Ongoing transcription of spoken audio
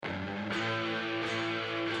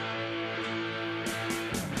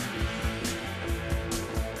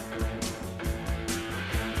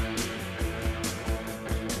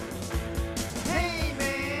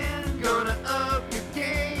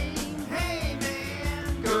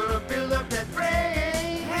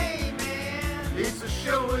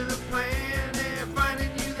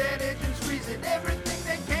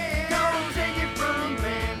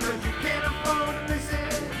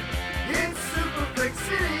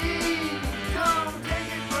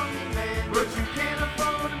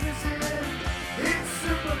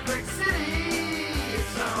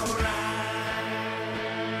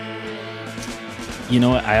You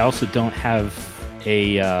know what? I also don't have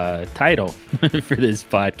a title for this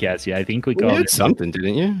podcast yet. I think we You called had it something,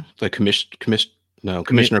 didn't you? The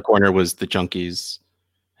Commissioner Corner was the Junkies.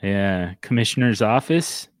 Commissioner's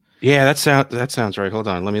Office. Yeah, that sounds right. Hold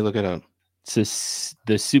on, let me look it up. It's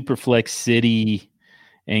the Superflex City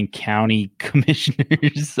and County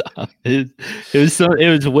Commissioner's Office. It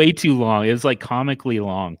was way too long. It was like comically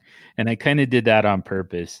long, and I kind of did that on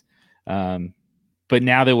purpose. But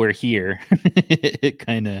now that we're here, it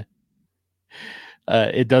kind of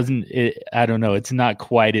I don't know. It's not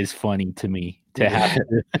quite as funny to me to have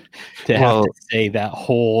to say that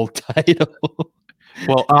whole title.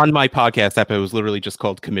 Well, on my podcast app, it was literally just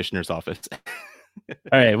called Commissioner's Office.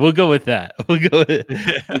 All right, we'll go with that. We'll go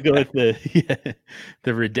with the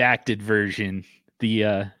redacted version,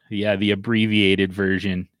 the abbreviated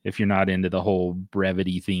version. If you're not into the whole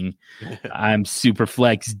brevity thing, I'm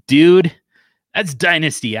Superflex, dude. That's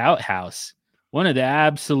Dynasty Outhouse, one of the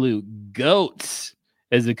absolute goats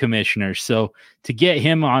as a commissioner. So to get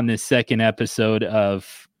him on this second episode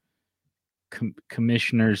of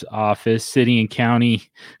Commissioner's Office, City and County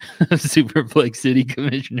Superflex City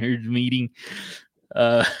Commissioners meeting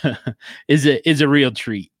is a real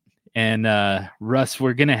treat. And Russ,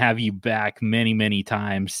 we're gonna have you back many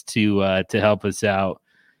times to help us out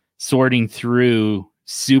sorting through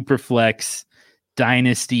Superflex,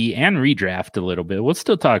 Dynasty, and redraft a little bit. We'll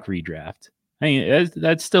still talk redraft. I mean,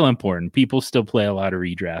 that's still important. People still play a lot of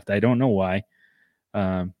redraft. I don't know why,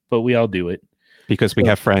 but we all do it. Because we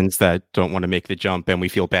have friends that don't want to make the jump and we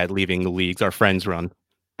feel bad leaving the leagues our friends run.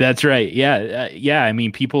 That's right. Yeah. I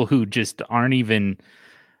mean, people who just aren't even,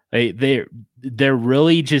 they're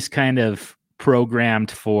really just kind of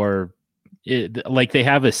programmed for it, like they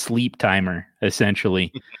have a sleep timer,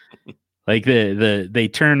 essentially. Like they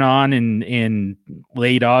turn on in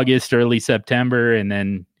late August, early September, and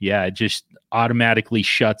then, it just automatically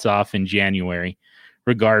shuts off in January,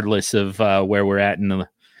 regardless of where we're at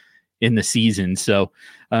in the season. So,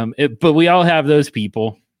 but we all have those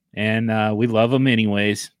people, and we love them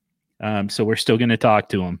anyways. So we're still going to talk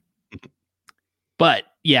to them. But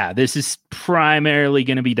yeah, this is primarily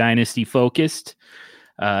going to be Dynasty focused.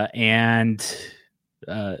 And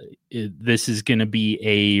this is going to be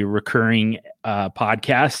a recurring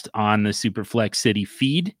podcast on the Superflex City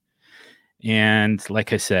feed. And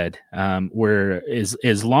like I said, we're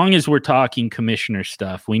as long as we're talking commissioner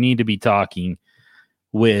stuff, we need to be talking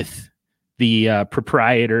with the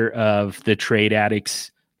proprietor of the Trade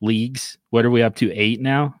Addicts leagues. What are we up to? 8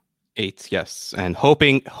 now? 8, yes. And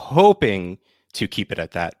hoping to keep it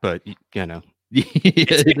at that. But,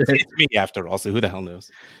 it's me after all. So who the hell knows?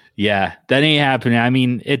 Yeah, that ain't happening. I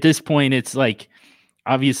mean, at this point, it's like,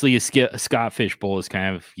 obviously a Scott Fish Bowl is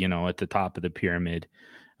kind of, at the top of the pyramid.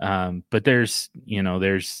 But there's the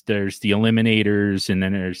Eliminators, and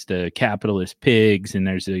then there's the Capitalist Pigs, and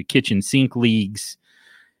there's the Kitchen Sink leagues,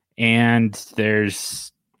 and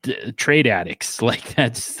there's the Trade Addicts. Like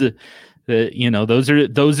that's those are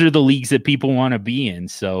the leagues that people want to be in.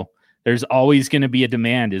 So there's always going to be a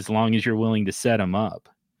demand as long as you're willing to set them up.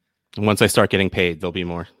 And once I start getting paid, there'll be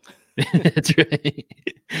more. That's right.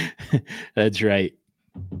 That's right.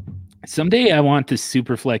 Someday I want the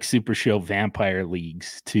Superflex Super Show Vampire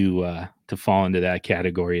leagues to fall into that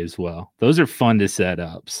category as well. Those are fun to set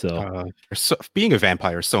up. So being a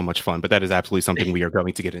vampire is so much fun, but that is absolutely something we are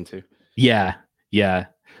going to get into. Yeah.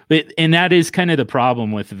 And that is kind of the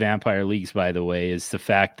problem with the vampire leagues, by the way, is the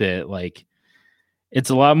fact that like it's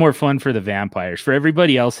a lot more fun for the vampires. For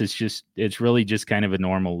everybody else, it's really just kind of a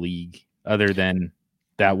normal league, other than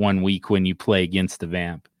that 1 week when you play against the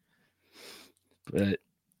vamp. But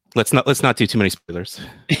let's not do too many spoilers.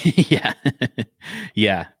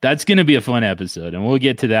 Yeah, that's going to be a fun episode, and we'll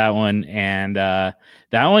get to that one. And that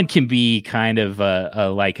one can be kind of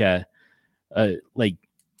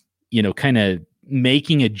kind of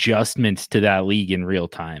making adjustments to that league in real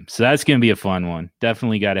time. So that's going to be a fun one.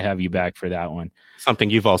 Definitely got to have you back for that one. Something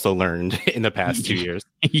you've also learned in the past 2 years.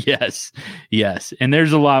 Yes. And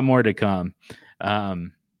there's a lot more to come.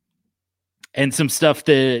 And some stuff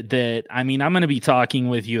that I'm going to be talking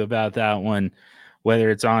with you about that one,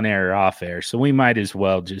 whether it's on air or off air. So we might as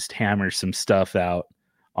well just hammer some stuff out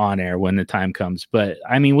on air when the time comes. But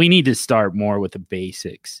we need to start more with the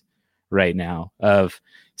basics right now of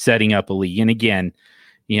setting up a league. And again,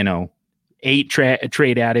 8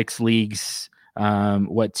 Trade Addicts leagues.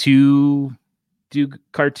 Two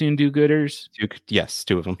cartoon do-gooders? Yes,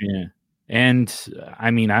 2 of them. Yeah. And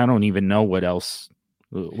I don't even know what else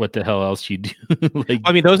what the hell else you do? Like,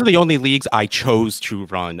 I mean, those are the only leagues I chose to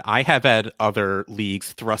run. I have had other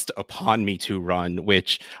leagues thrust upon me to run,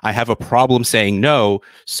 which I have a problem saying no.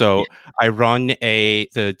 So I run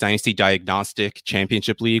the Dynasty Diagnostic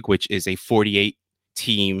Championship League, which is a 48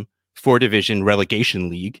 team, 4 division relegation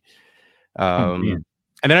league. oh man.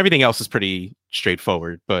 And then everything else is pretty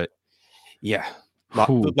straightforward. But yeah,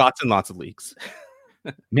 lots and lots of leagues.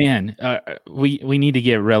 Man, we need to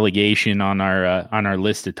get relegation on our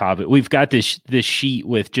list of topics. We've got this sheet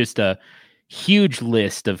with just a huge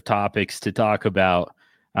list of topics to talk about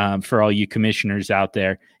for all you commissioners out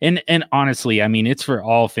there. And honestly, I mean, it's for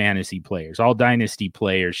all fantasy players. All dynasty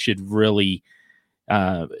players should really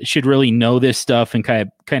know this stuff and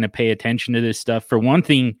kind of pay attention to this stuff. For one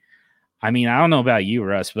thing, I mean, I don't know about you,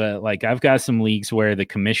 Russ, but like I've got some leagues where the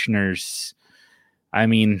commissioners, I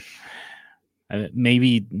mean,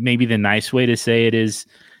 maybe the nice way to say it is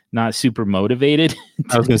not super motivated.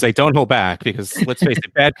 I was going to say, don't hold back, because let's face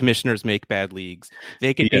it, bad commissioners make bad leagues.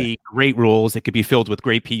 They could be great rules. It could be filled with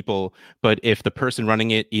great people. But if the person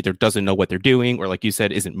running it either doesn't know what they're doing, or like you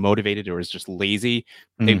said, isn't motivated, or is just lazy,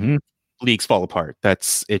 leagues fall apart.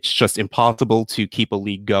 It's just impossible to keep a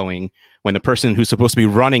league going when the person who's supposed to be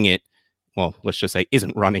running it, well, let's just say,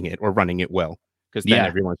 isn't running it or running it well, because then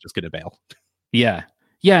everyone's just going to bail. Yeah.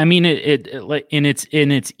 Yeah, I mean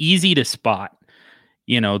it's easy to spot,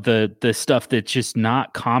 the stuff that's just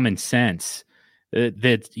not common sense.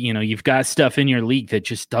 That you've got stuff in your league that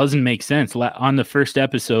just doesn't make sense. On the first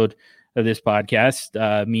episode of this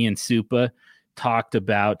podcast, me and Supa talked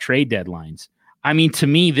about trade deadlines. I mean, to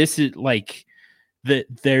me, this is like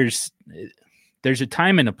there's a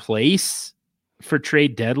time and a place for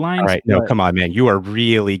trade deadlines. All right, no, come on, man. You are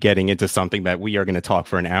really getting into something that we are going to talk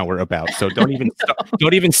for an hour about. So don't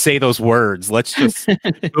even say those words. Let's just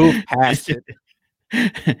move past it.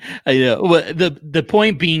 I know. Well, the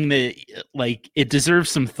point being that like it deserves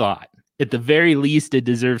some thought. At the very least, it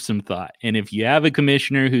deserves some thought. And if you have a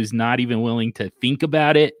commissioner who's not even willing to think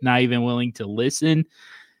about it, not even willing to listen,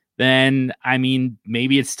 then I mean,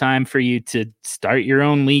 maybe it's time for you to start your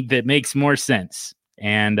own league that makes more sense.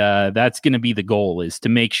 And that's going to be the goal, is to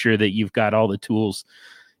make sure that you've got all the tools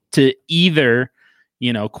to either,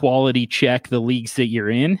 quality check the leagues that you're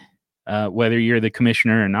in, whether you're the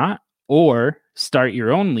commissioner or not, or start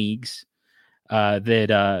your own leagues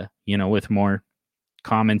that, with more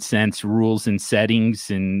common sense rules and settings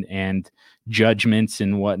and judgments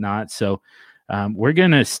and whatnot. So we're going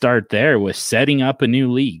to start there with setting up a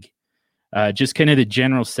new league, just kind of the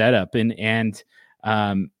general setup. And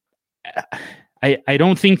I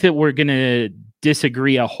don't think that we're going to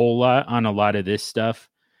disagree a whole lot on a lot of this stuff.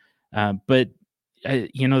 But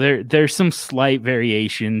there's some slight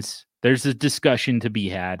variations. There's a discussion to be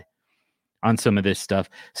had on some of this stuff.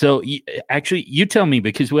 So actually, you tell me,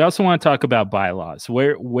 because we also want to talk about bylaws.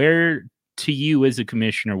 Where to you as a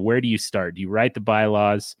commissioner, where do you start? Do you write the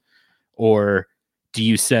bylaws, or do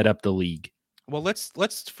you set up the league? Well,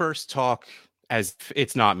 let's first talk as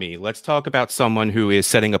it's not me. Let's talk about someone who is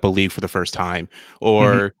setting up a league for the first time,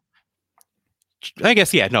 or I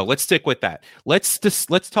guess, let's stick with that. Let's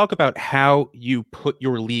talk about how you put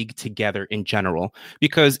your league together in general,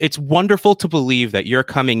 because it's wonderful to believe that you're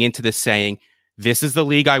coming into this saying, this is the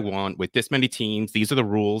league I want with this many teams. These are the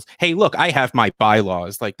rules. Hey, look, I have my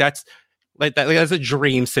bylaws. That's a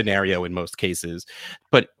dream scenario in most cases,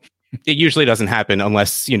 but it usually doesn't happen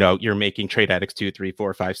unless, you're making Trade Addicts 2, 3,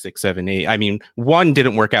 4, 5, 6, 7, 8. I mean, 1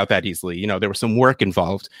 didn't work out that easily. There was some work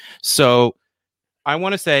involved. So I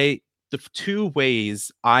want to say the 2 ways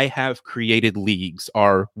I have created leagues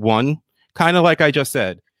are, 1, kind of like I just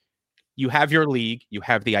said, you have your league, you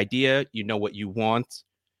have the idea, you know what you want,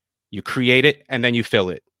 you create it, and then you fill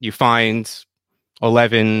it. You find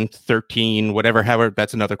 11, 13, whatever, however,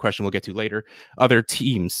 that's another question we'll get to later, other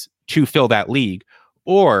teams to fill that league.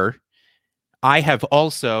 Or I have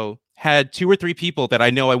also had 2 or 3 people that I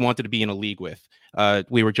know I wanted to be in a league with.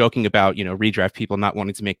 We were joking about, redraft people not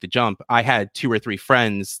wanting to make the jump. I had 2 or 3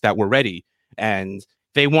 friends that were ready, and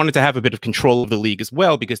they wanted to have a bit of control of the league as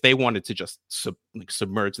well, because they wanted to just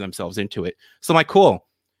submerge themselves into it. So I'm like, cool.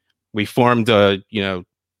 We formed a,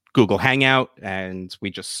 Google Hangout, and we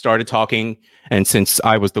just started talking. And since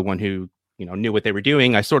I was the one who knew what they were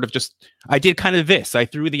doing, I did kind of this. I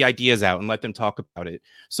threw the ideas out and let them talk about it.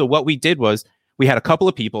 So what we did was we had a couple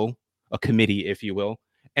of people, a committee, if you will,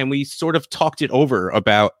 and we sort of talked it over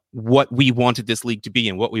about what we wanted this league to be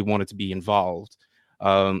and what we wanted to be involved.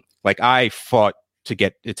 I fought to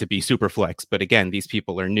get it to be super flex, but again, these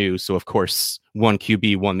people are new. So of course, one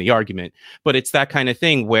QB won the argument, but it's that kind of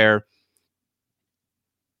thing where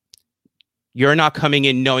you're not coming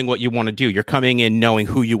in knowing what you want to do. You're coming in knowing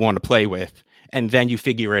who you want to play with, and then you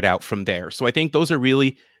figure it out from there. So I think those are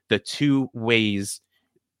really the two ways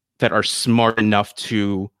that are smart enough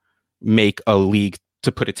to make a league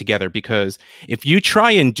to put it together. Because if you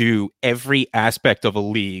try and do every aspect of a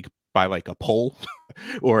league by like a poll,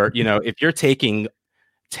 or, you know, if you're taking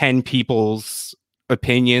 10 people's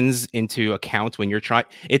opinions into account when you're trying,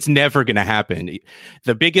 it's never going to happen.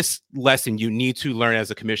 The biggest lesson you need to learn as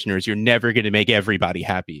a commissioner is you're never going to make everybody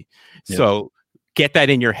happy. Yep. So get that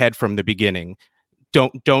in your head from the beginning.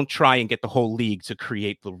 Don't try and get the whole league to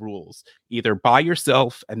create the rules. Either by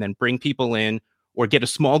yourself and then bring people in, or get a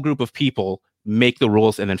small group of people, make the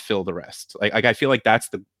rules, and then fill the rest. Like I feel like that's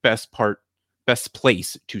the best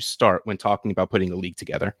place to start when talking about putting a league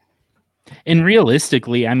together. And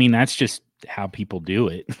realistically, I mean, that's just how people do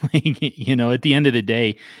it. Like, you know, at the end of the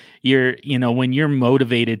day, when you're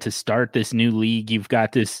motivated to start this new league, you've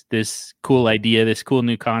got this cool idea, this cool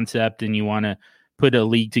new concept, and you want to put a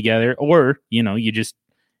league together, or, you know,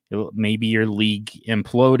 maybe your league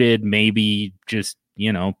imploded, maybe just,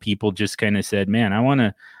 you know, people just kind of said, man,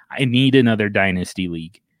 I need another dynasty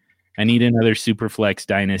league. I need another Superflex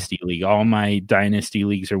dynasty league. All my dynasty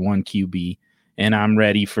leagues are 1 QB, and I'm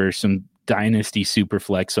ready for some dynasty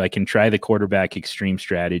Superflex so I can try the quarterback extreme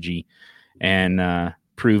strategy and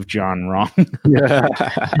prove John wrong.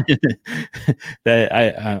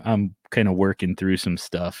 That I'm kind of working through some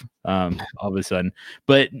stuff all of a sudden.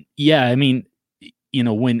 But yeah, I mean, you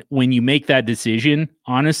know, when you make that decision,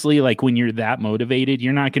 honestly, like when you're that motivated,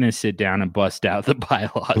 you're not going to sit down and bust out the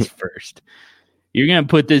bylaws first. You're going to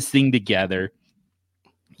put this thing together.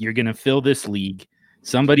 You're going to fill this league.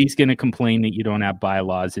 Somebody's going to complain that you don't have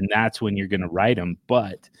bylaws, and that's when you're going to write them.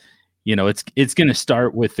 But, you know, it's going to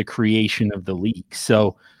start with the creation of the league.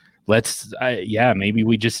 So maybe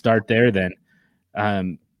we just start there then.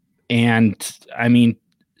 And I mean,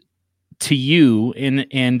 to you,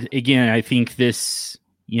 and again, I think this,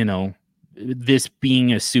 you know, this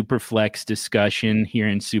being a Superflex discussion here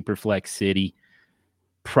in Superflex City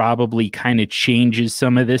probably kind of changes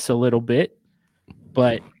some of this a little bit,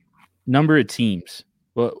 but number of teams,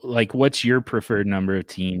 well, like, what's your preferred number of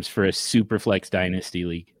teams for a Superflex Dynasty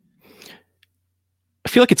League? I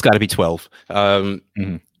feel like it's got to be 12,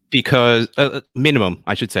 because minimum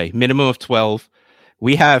of 12.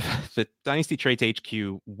 We have the Dynasty Traits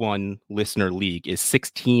HQ 1 listener league is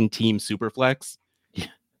 16 team Superflex. Yeah.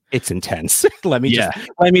 It's intense. Let me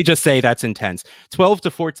just say that's intense. 12 to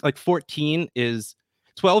 14, like 14 is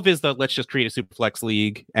 12 is the let's just create a Superflex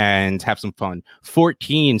league and have some fun.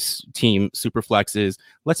 14 team Superflex is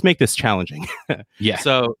let's make this challenging. Yeah.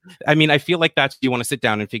 So, I mean, I feel like that's what you want to sit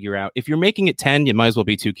down and figure out. If you're making it 10, you might as well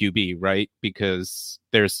be 2 QB, right? Because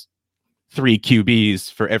there's 3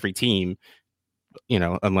 QBs for every team. You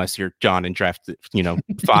know, unless you're John and draft,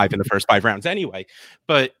 5 in the first 5 rounds anyway.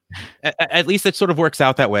 But at least it sort of works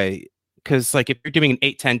out that way. Because, like, if you're doing an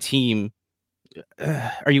 8-10 team,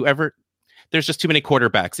 there's just too many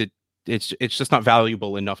quarterbacks. It's just not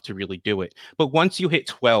valuable enough to really do it. But once you hit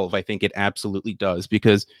 12, I think it absolutely does.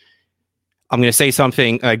 Because I'm going to say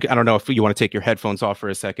something. I don't know if you want to take your headphones off for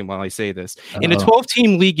a second while I say this. In a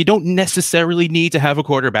 12-team league, you don't necessarily need to have a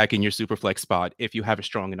quarterback in your Superflex spot if you have a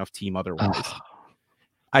strong enough team otherwise.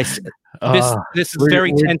 This is a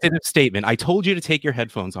very tentative statement. I told you to take your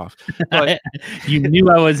headphones off. But you knew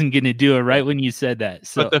I wasn't going to do it right when you said that.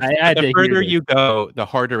 So the further you go, the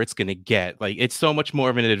harder it's going to get. Like, it's so much more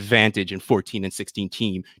of an advantage in 14 and 16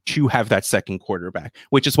 team to have that second quarterback,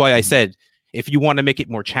 which is why I said, if you want to make it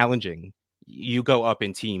more challenging, you go up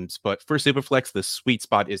in teams. But for Superflex, the sweet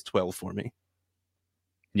spot is 12 for me.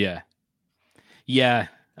 Yeah. Yeah.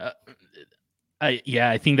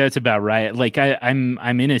 I think that's about right. Like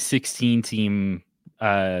I'm in a 16 team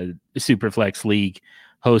Superflex league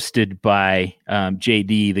hosted by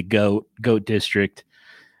JD, the GOAT District.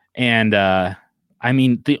 And I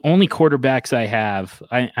mean, the only quarterbacks I have,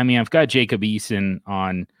 I mean, I've got Jacob Eason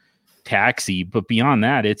on Taxi, but beyond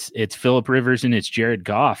that, it's Phillip Rivers and it's Jared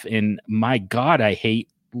Goff. And my God, I hate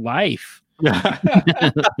life. I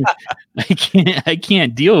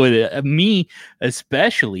can't deal with it. Me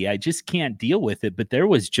especially, I just can't deal with it. But there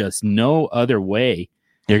was just no other way.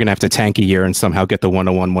 You're gonna have to tank a year and somehow get the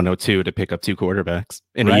 101, 102 to pick up 2 quarterbacks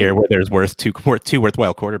in a year where there's two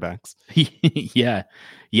worthwhile quarterbacks.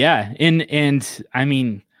 Yeah, and I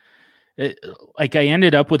mean, like, I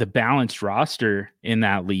ended up with a balanced roster in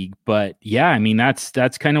that league. But yeah, I mean, that's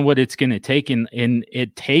kind of what it's gonna take, and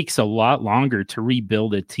it takes a lot longer to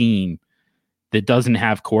rebuild a team that doesn't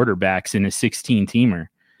have quarterbacks in a 16 teamer.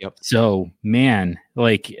 Yep. So, man,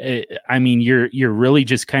 like, I mean, you're really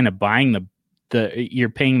just kind of buying you're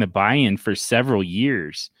paying the buy-in for several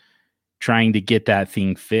years trying to get that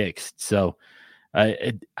thing fixed. So,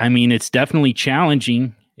 I mean, it's definitely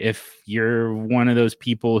challenging if you're one of those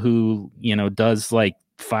people who, does like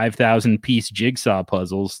 5,000 piece jigsaw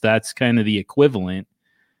puzzles. That's kind of the equivalent.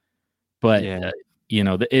 But,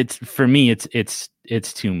 it's for me,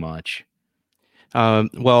 it's too much.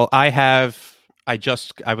 Well, I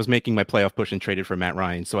was making my playoff push and traded for Matt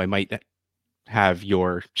Ryan, so I might have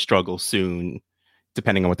your struggle soon,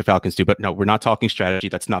 depending on what the Falcons do. But no, we're not talking strategy.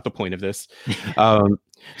 That's not the point of this.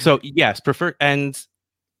 So yes, prefer. And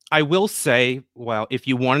I will say, well, if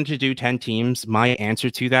you wanted to do 10 teams, my answer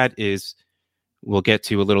to that is, we'll get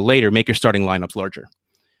to a little later, make your starting lineups larger.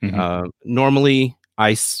 Normally,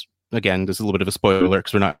 again, there's a little bit of a spoiler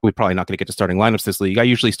because we're probably not going to get to starting lineups this league. I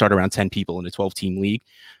usually start around 10 people in a 12-team league,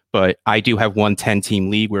 but I do have one 10-team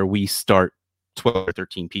league where we start 12 or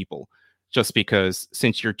 13 people, just because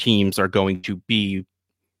since your teams are going to be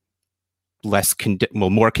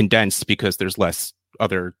more condensed because there's less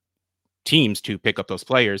other teams to pick up those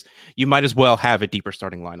players, you might as well have a deeper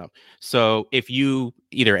starting lineup. So if you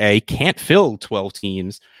either can't fill 12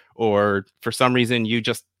 teams, or for some reason you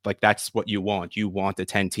just that's what you want a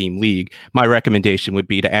 10-team league, my recommendation would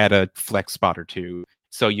be to add a flex spot or two,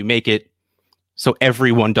 so you make it so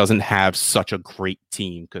everyone doesn't have such a great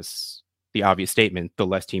team, because the obvious statement, the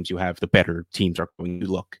less teams you have, the better teams are going to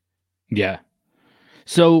look. Yeah.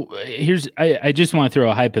 So I just want to throw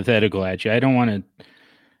a hypothetical at you. I don't want to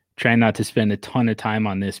try not to spend a ton of time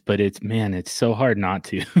on this, but it's so hard not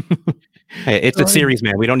to. Hey, it's a series,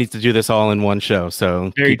 man. We don't need to do this all in one show,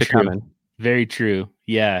 so keep it coming. Very true.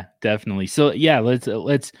 Yeah, definitely. So yeah,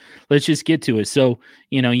 let's just get to it. So,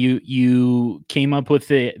 you came up with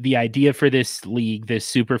the idea for this league,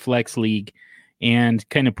 this Superflex league, and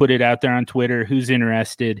kind of put it out there on Twitter, who's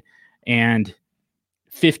interested, and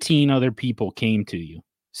 15 other people came to you.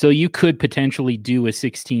 So you could potentially do a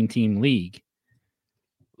 16-team league.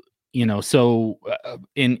 So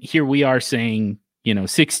and here we are saying,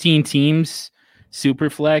 16 teams,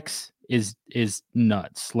 Superflex is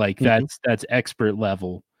nuts. Like that's expert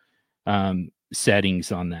level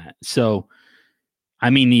settings on that. So, I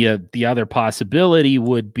mean, the other possibility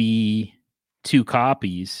would be 2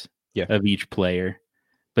 copies of each player,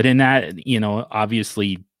 but in that,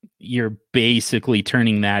 obviously you're basically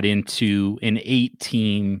turning that into an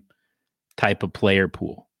 8-team type of player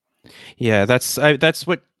pool. Yeah, that's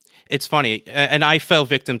what. It's funny, and I fell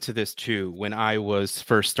victim to this too when I was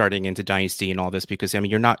first starting into Dynasty and all this, because I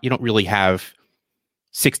mean, you don't really have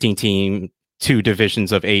 16-team 2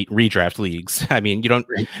 divisions of 8 redraft leagues. I mean,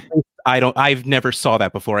 I've never saw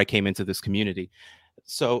that before I came into this community.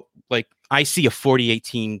 So I see a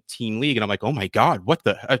 48-team league and I'm like, oh my God, what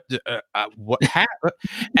what happened?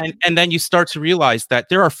 And then you start to realize that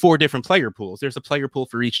there are 4 different player pools. There's a player pool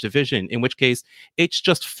for each division, in which case it's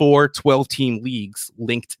just 4 12-team leagues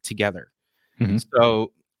linked together.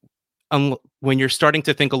 So when you're starting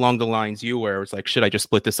to think along the lines where it's like, should I just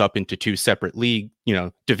split this up into 2 separate league,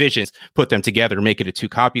 divisions, put them together, make it a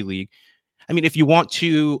 2-copy league? I mean, if you want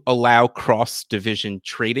to allow cross-division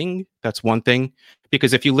trading, that's one thing.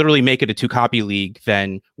 Because if you literally make it a 2-copy league,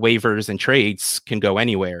 then waivers and trades can go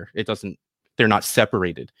anywhere. They're not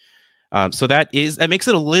separated. So that makes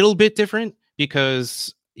it a little bit different,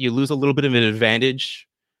 because you lose a little bit of an advantage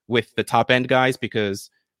with the top end guys, because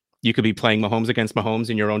you could be playing Mahomes against Mahomes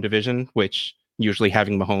in your own division, which usually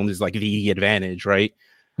having Mahomes is like the advantage, right?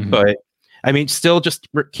 But I mean, still just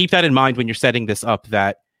keep that in mind when you're setting this up,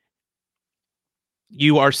 that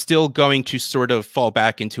you are still going to sort of fall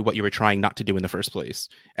back into what you were trying not to do in the first place.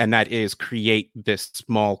 And that is create this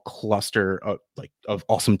small cluster of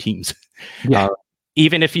awesome teams. Yeah.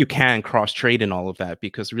 Even if you can cross trade and all of that,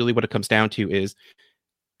 because really what it comes down to is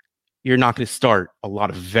you're not going to start a lot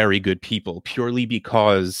of very good people purely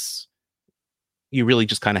because you really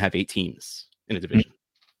just kind of have 8 teams in a division.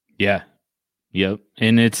 Yeah. Yep.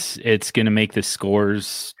 And it's going to make the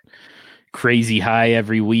scores crazy high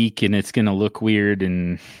every week, and it's going to look weird.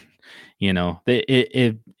 And,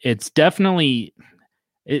 it's definitely,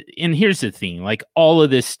 and here's the thing, all of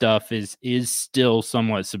this stuff is still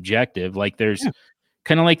somewhat subjective. There's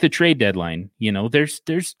kind of like the trade deadline, there's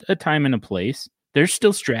a time and a place. There's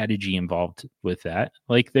still strategy involved with that.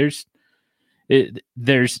 There's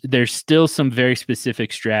still some very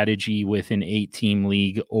specific strategy with an 8-team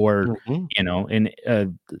league, or, an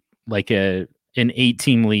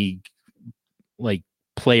 8-team league,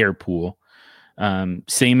 player pool.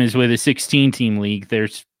 Same as with a 16-team league.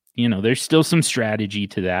 There's still some strategy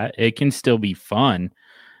to that. It can still be fun.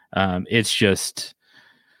 It's just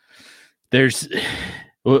there's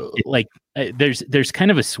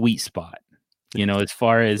kind of a sweet spot as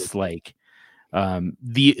far as like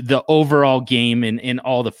the overall game and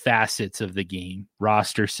all the facets of the game,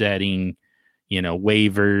 roster setting,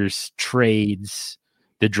 waivers, trades,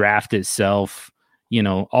 the draft itself,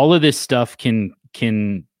 all of this stuff can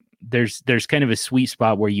there's kind of a sweet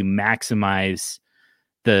spot where you maximize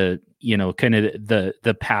the kind of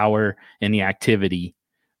the power and the activity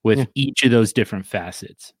with each of those different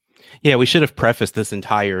facets. Yeah, we should have prefaced this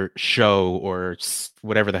entire show or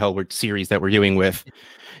whatever the hell series that we're doing with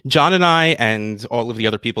John and I and all of the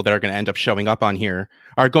other people that are going to end up showing up on here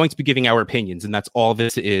are going to be giving our opinions, and that's all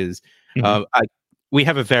this is. We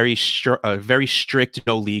have a very strict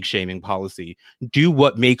no league shaming policy. Do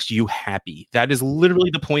what makes you happy. That is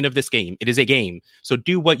literally the point of this game. It is a game. So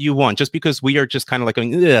do what you want. Just because we are just kind of like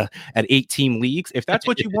going at 8-team leagues, if that's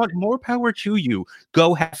what you want, more power to you.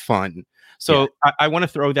 Go have fun. So I want to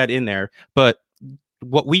throw that in there. But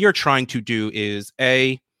what we are trying to do is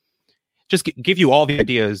just give you all the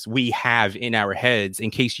ideas we have in our heads in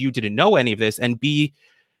case you didn't know any of this, and B,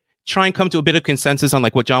 try and come to a bit of consensus on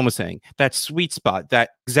like what John was saying, that sweet spot,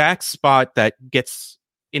 that exact spot that gets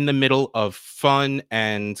in the middle of fun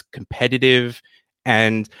and competitive.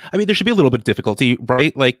 And I mean, there should be a little bit of difficulty,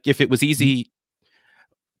 right? Like if it was easy,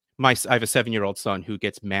 I have a 7-year-old son who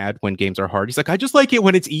gets mad when games are hard. He's like, I just like it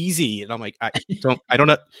when it's easy. And I'm like, I don't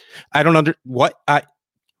under what.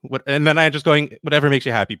 And then I just going, whatever makes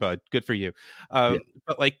you happy, bud. Good for you.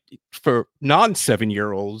 But like for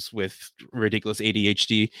non-7-year-olds with ridiculous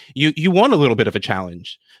ADHD, you want a little bit of a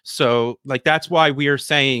challenge. So like that's why we are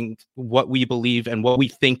saying what we believe and what we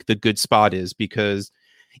think the good spot is, because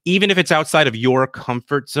even if it's outside of your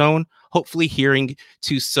comfort zone, hopefully hearing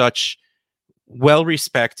to such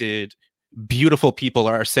well-respected, beautiful people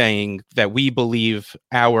are saying that we believe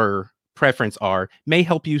our preference are may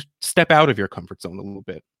help you step out of your comfort zone a little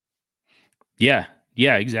bit. Yeah,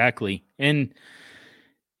 exactly. And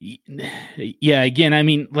yeah, again, I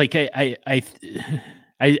mean, like I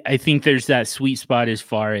think there's that sweet spot as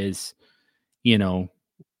far as,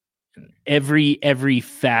 every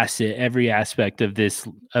facet, every aspect of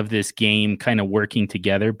this game kind of working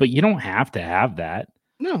together, but you don't have to have that.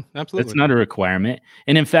 No, absolutely. It's not a requirement.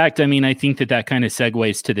 And in fact, I mean, I think that kind of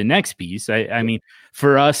segues to the next piece. I mean,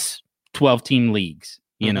 for us, 12-team leagues,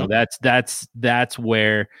 that's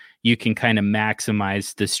where you can kind of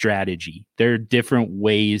maximize the strategy. There are different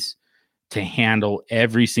ways to handle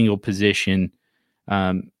every single position,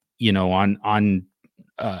 on in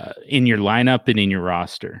your lineup and in your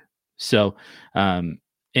roster. So, and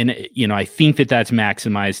I think that's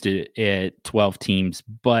maximized at 12 teams,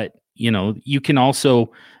 but you can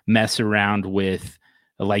also mess around with,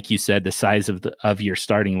 like you said, the size of your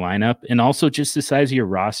starting lineup and also just the size of your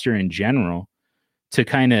roster in general to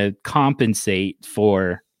kind of compensate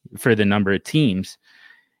for the number of teams.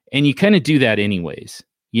 And you kind of do that anyways.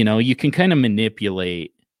 You can kind of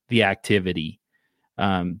manipulate the activity,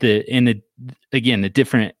 the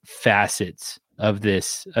different facets of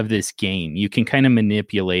this game. You can kind of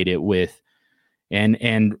manipulate it with,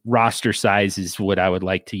 and roster size is what I would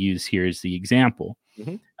like to use here as the example.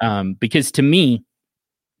 Because to me,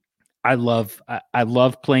 I love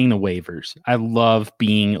playing the waivers. I love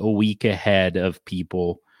being a week ahead of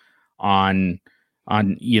people on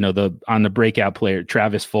the breakout player,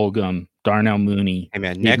 Travis Fulgham, Darnell Mooney. Hey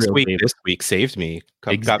man, this week saved me.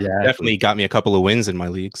 Definitely got me a couple of wins in my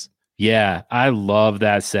leagues. Yeah, I love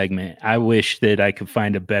that segment. I wish that I could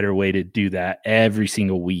find a better way to do that every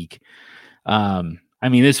single week. I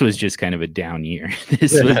mean, this was just kind of a down year.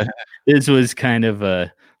 This was kind of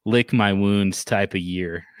a lick my wounds type of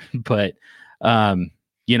year. But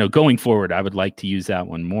going forward, I would like to use that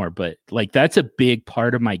one more. But like that's a big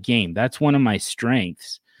part of my game. That's one of my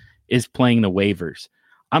strengths is playing the waivers.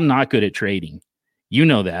 I'm not good at trading. You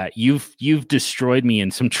know that. You've destroyed me in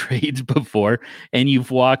some trades before, and you've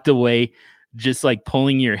walked away just like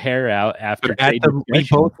pulling your hair out after we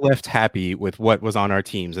both left happy with what was on our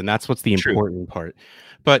teams, and that's what's the important part.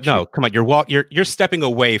 But no, come on, you're stepping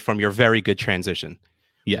away from your very good transition.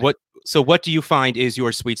 Yeah. What do you find is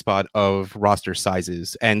your sweet spot of roster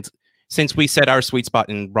sizes? And since we said our sweet spot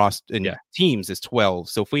in teams is 12,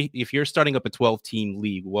 so if you're starting up a 12-team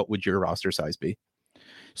league, what would your roster size be?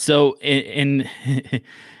 So it's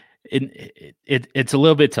a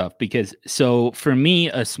little bit tough because for me,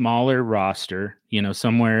 a smaller roster,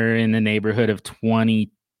 somewhere in the neighborhood of 20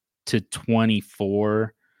 to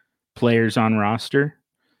 24 players on roster,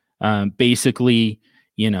 basically,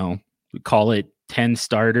 we call it 10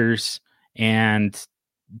 starters and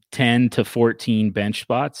 10 to 14 bench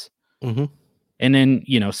spots. Mm-hmm. And then,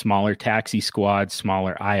 smaller taxi squads,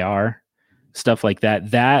 smaller IR, stuff like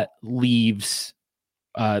that. That leaves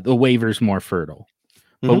the waiver's more fertile.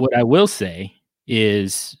 But what I will say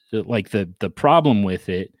is like the problem with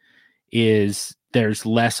it is there's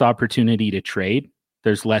less opportunity to trade.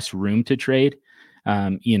 There's less room to trade.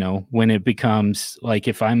 You know, when it becomes like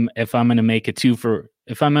if I'm going to make a two for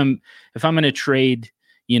if I'm going to trade,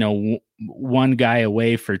 you know, one guy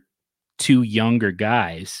away for two younger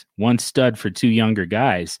guys, one stud for two younger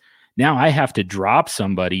guys. Now I have to drop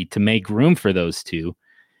somebody to make room for those two.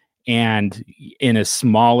 And in a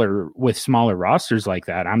smaller rosters like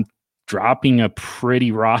that, I'm dropping a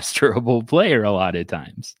pretty rosterable player a lot of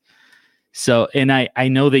times. So, and I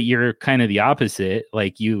know that you're kind of the opposite.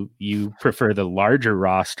 Like you prefer the larger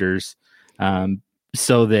rosters,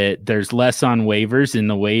 so that there's less on waivers in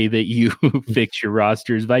the way that you fix your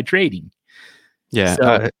rosters by trading. Yeah.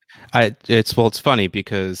 So, it's funny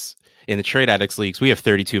because in the Trade Addicts leagues, we have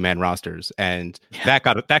 32-man rosters, and that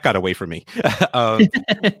got away from me.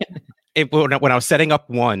 When I was setting up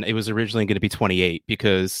one, it was originally going to be 28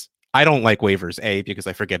 because I don't like waivers. A, because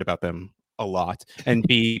I forget about them a lot, and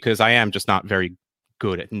B, because I am just not very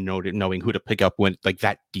good at knowing who to pick up when like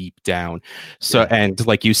that deep down. So, and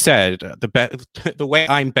like you said, the way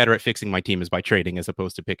I'm better at fixing my team is by trading as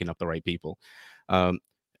opposed to picking up the right people.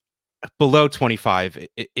 Below 25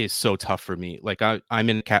 it is so tough for me. Like I'm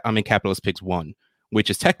in Capitalist Pigs 1, which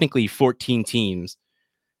is technically 14 teams.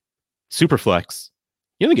 Superflex,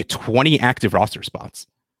 you only get 20 active roster spots.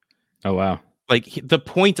 Oh wow. Like the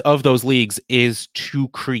point of those leagues is to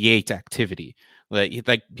create activity. Like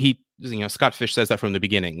he, you know, Scott Fish says that from the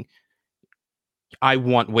beginning. I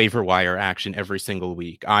want waiver wire action every single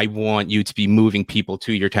week. I want you to be moving people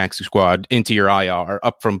to your taxi squad, into your IR,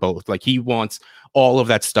 up from both. Like he wants all of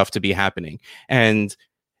that stuff to be happening. And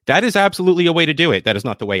that is absolutely a way to do it. That is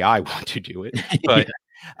not the way I want to do it.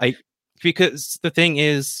 But because the thing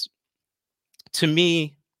is, to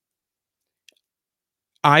me,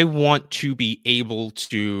 I want to be able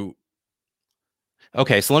to.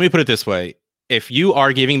 Okay, so let me put it this way. If you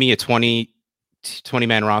are giving me a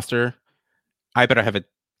 20-man roster, I better have a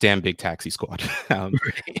damn big taxi squad.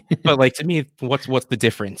 But like to me, what's the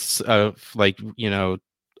difference of like, you know,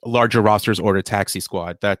 larger rosters or a taxi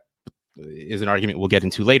squad? That is an argument we'll get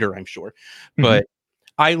into later, I'm sure. But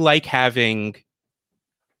I like having,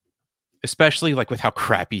 especially like with how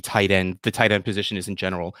crappy the tight end position is in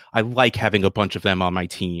general, I like having a bunch of them on my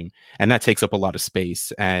team, and that takes up a lot of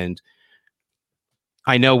space. And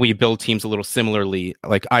I know we build teams a little similarly.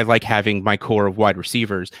 Like I like having my core of wide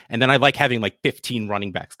receivers, and then I like having like 15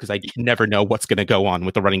 running backs because I never know what's going to go on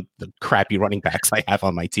with the crappy running backs I have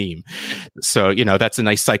on my team. So, you know, that's a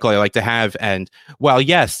nice cycle I like to have. And while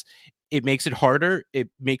yes, it makes it harder, it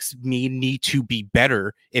makes me need to be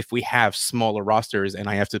better if we have smaller rosters and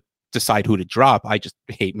I have to decide who to drop. I just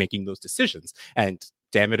hate making those decisions. And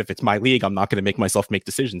damn it, if it's my league, I'm not going to make myself make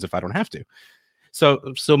decisions if I don't have to. So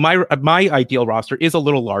my ideal roster is a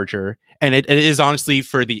little larger, and it is honestly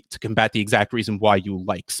to combat the exact reason why you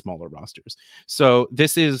like smaller rosters. So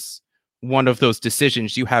this is one of those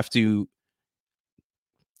decisions you have to.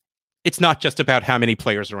 It's not just about how many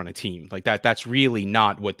players are on a team. Like that's really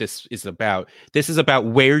not what this is about. This is about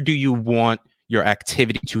where do you want your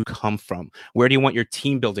activity to come from? Where do you want your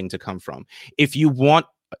team building to come from? If you want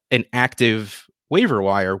an active waiver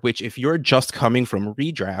wire, which if you're just coming from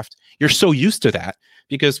redraft, you're so used to that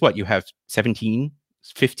because you have 15,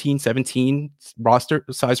 17 roster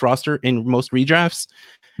in most redrafts.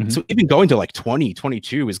 So even going to like 20,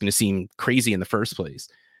 22 is going to seem crazy in the first place.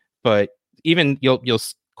 But even you'll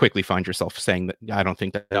quickly find yourself saying that I don't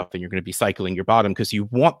think that enough, and you're going to be cycling your bottom because you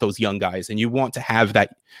want those young guys and you want to have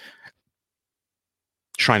that.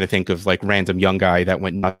 Trying to think of like random young guy that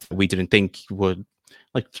went nuts that we didn't think would.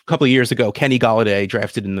 Like a couple of years ago, Kenny Golladay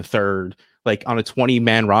drafted in the 3rd, like on a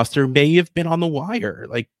 20-man roster, may have been on the wire.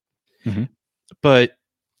 Like, but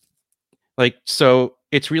like, so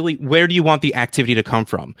it's really, where do you want the activity to come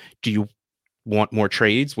from? Do you want more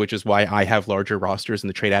trades, which is why I have larger rosters in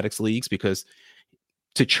the Trade Addicts leagues, because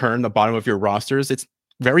to churn the bottom of your rosters, it's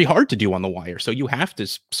very hard to do on the wire. So you have to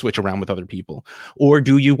switch around with other people. Or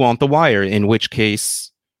do you want the wire, in which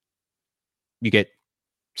case you get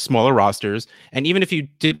smaller rosters? And even if you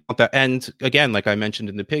did want that, and again, like I mentioned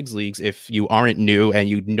in the Pigs leagues, if you aren't new and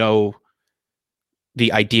you know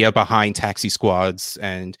the idea behind taxi squads,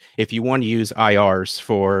 and if you want to use IRs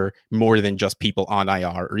for more than just people on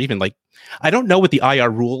IR, or even like, I don't know what the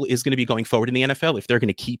IR rule is going to be going forward in the NFL, if they're going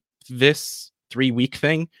to keep this 3-week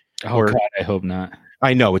thing. Oh God, I hope not.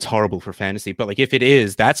 I know it's horrible for fantasy, but like if it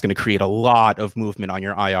is, that's going to create a lot of movement on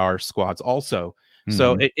your IR squads also.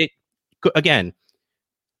 So it again,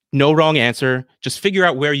 no wrong answer. Just figure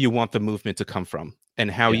out where you want the movement to come from. and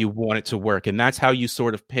how you want it to work. And that's how you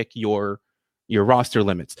sort of pick your roster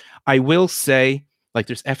limits. I will say, like,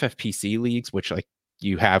 there's FFPC leagues, which like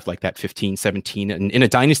you have like that 15, 17 in a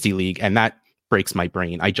dynasty league, and that breaks my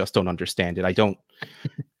brain. I just don't understand it. I don't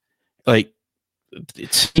like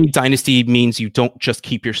dynasty means you don't just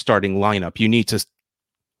keep your starting lineup. You need to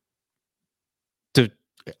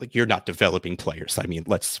like, you're not developing players. I mean,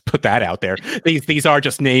 let's put that out there. These are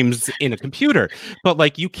just names in a computer, but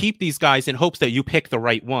like you keep these guys in hopes that you pick the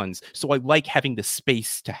right ones. So I like having the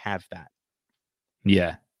space to have that.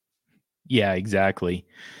 Yeah, exactly.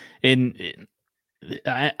 And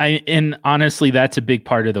and honestly, that's a big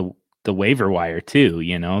part of the waiver wire too.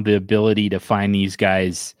 You know, the ability to find these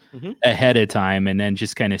guys ahead of time and then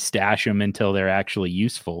just kind of stash them until they're actually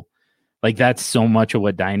useful. Like that's so much of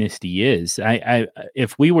what Dynasty is. I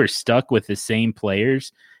if we were stuck with the same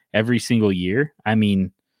players every single year, I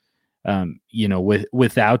mean, you know,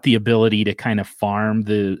 without the ability to kind of farm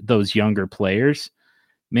those younger players,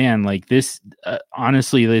 man, like this,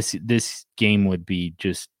 honestly, this game would be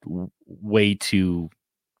just way too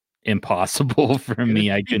impossible for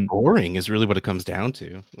me. I can boring is really what it comes down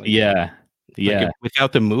to. Like, yeah.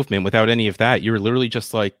 Without the movement, without any of that, you're literally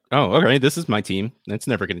just like, oh, okay, this is my team. That's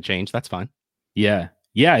never going to change. That's fine. Yeah.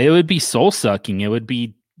 It would be soul sucking. It would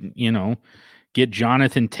be, you know, get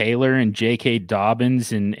Jonathan Taylor and J.K.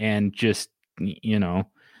 Dobbins and just, you know,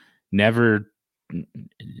 never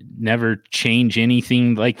change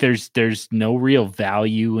anything. Like there's no real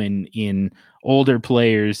value in older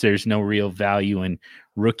players. There's no real value in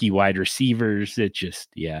rookie wide receivers. It just,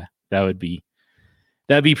 that'd be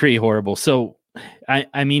pretty horrible. So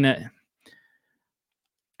I mean,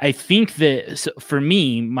 I think that for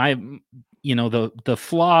me, you know, the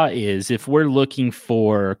flaw is if we're looking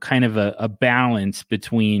for kind of a balance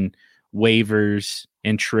between waivers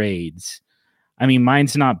and trades, I mean,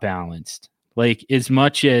 mine's not balanced. Like as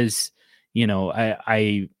much as, you know,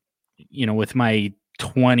 I you know, with my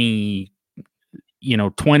 20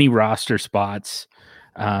 roster spots,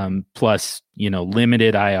 plus, you know,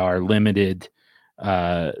 limited IR, limited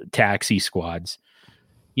taxi squads,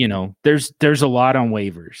 you know, there's a lot on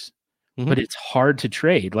waivers, but it's hard to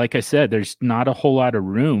trade. Like I said, there's not a whole lot of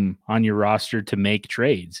room on your roster to make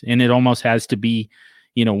trades. And it almost has to be,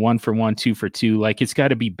 you know, 1 for 1, 2 for 2. Like it's got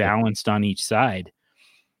to be balanced on each side.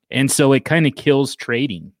 And so it kind of kills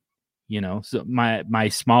trading, you know, so my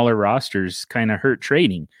smaller rosters kind of hurt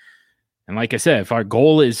trading. And like I said, if our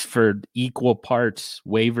goal is for equal parts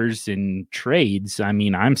waivers and trades, I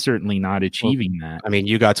mean, I'm certainly not achieving that. I mean,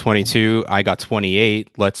 you got 22, I got 28.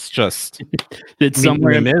 Let's just it's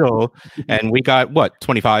somewhere in the middle. And we got what,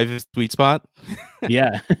 25 sweet spot?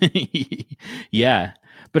 Yeah.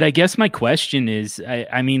 But I guess my question is,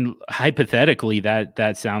 I mean, hypothetically,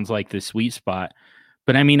 that sounds like the sweet spot.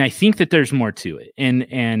 But I mean, I think that there's more to it.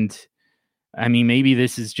 And I mean, maybe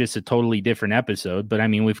this is just a totally different episode, but I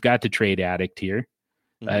mean, we've got the trade addict here.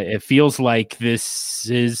 It feels like this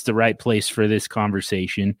is the right place for this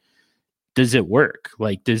conversation. Does it work?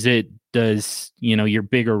 Like, does, you know, your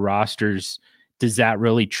bigger rosters, does that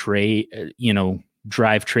really drive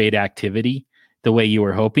trade activity the way you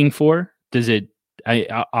were hoping for? Does it,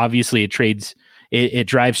 obviously it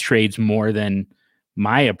drives trades more than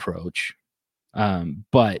my approach.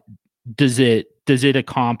 But does it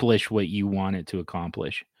accomplish what you want it to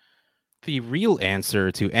accomplish? The real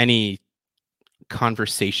answer to any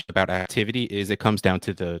conversation about activity is it comes down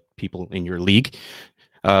to the people in your league.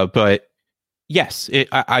 But yes,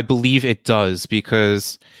 I believe it does,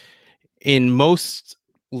 because in most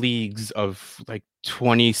leagues of like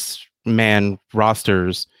 20-man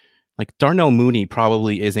rosters, like Darnell Mooney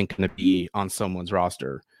probably isn't going to be on someone's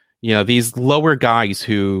roster. You know, these lower guys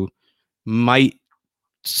who might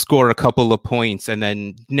score a couple of points, and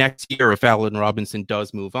then next year, if Allen Robinson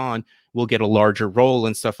does move on, we'll get a larger role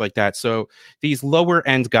and stuff like that. So these lower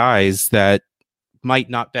end guys that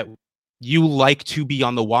that you like to be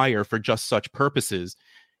on the wire for just such purposes,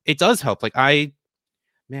 it does help. Like I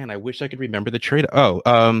wish I could remember the trade.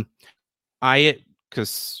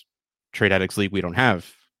 Because Trade Addicts League, we don't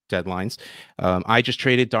have deadlines. I just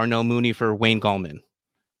traded Darnell Mooney for Wayne Gallman,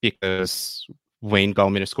 because Wayne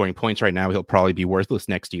Gallman is scoring points right now. He'll probably be worthless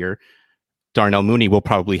next year. Darnell Mooney will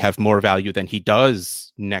probably have more value than he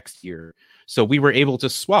does next year. So we were able to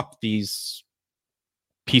swap these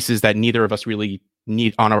pieces that neither of us really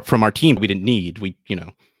need from our team. We didn't need.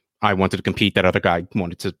 I wanted to compete. That other guy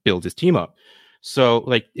wanted to build his team up. So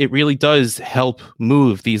like it really does help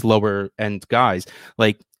move these lower end guys.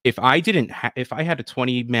 Like if I had a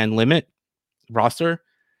 20-man limit roster,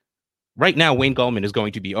 right now, Wayne Gallman is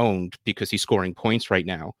going to be owned because he's scoring points right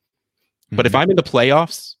now. But if I'm in the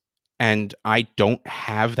playoffs and I don't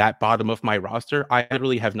have that bottom of my roster, I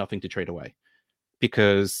literally have nothing to trade away.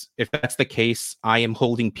 Because if that's the case, I am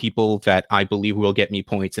holding people that I believe will get me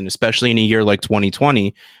points, and especially in a year like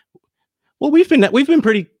 2020, well, we've been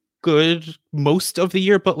pretty good most of the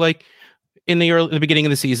year, but like in the beginning of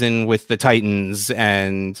the season with the Titans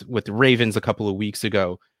and with the Ravens a couple of weeks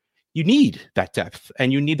ago, you need that depth,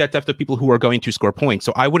 and you need that depth of people who are going to score points.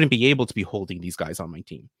 So I wouldn't be able to be holding these guys on my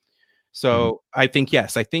team. So I think,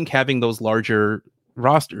 yes, I think having those larger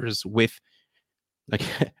rosters with, like,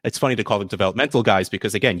 it's funny to call them developmental guys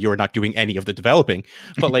because, again, you're not doing any of the developing,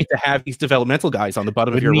 but like to have these developmental guys on the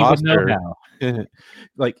bottom of your roster,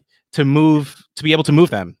 like to be able to move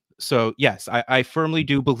them. So yes, I firmly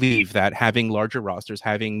do believe that having larger rosters,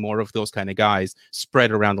 having more of those kind of guys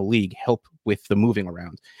spread around the league help with the moving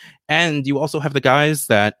around. And you also have the guys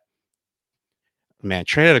that, man,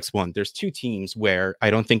 Trinetics won. There's 2 teams where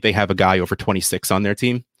I don't think they have a guy over 26 on their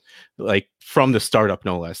team. Like from the startup,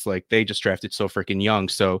 no less. Like they just drafted so freaking young.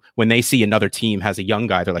 So when they see another team has a young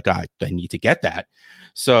guy, they're like, I need to get that.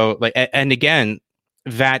 So like, and again,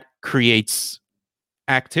 that creates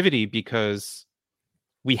activity because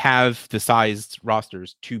we have the sized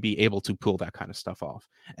rosters to be able to pull that kind of stuff off.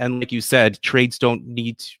 And like you said, trades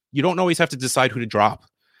you don't always have to decide who to drop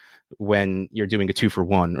when you're doing a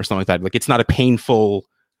 2-for-1 or something like that. Like it's not a painful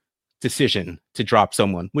decision to drop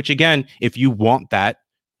someone, which again, if you want that,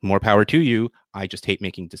 more power to you. I just hate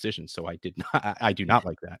making decisions, so I do not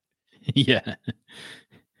like that. Yeah.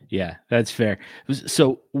 Yeah, that's fair.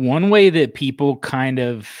 So one way that people kind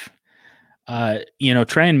of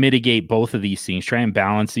try and mitigate both of these things, try and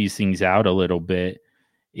balance these things out a little bit,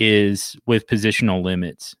 is with positional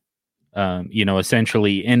limits.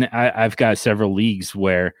 Essentially, and I've got several leagues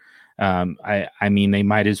where I mean, they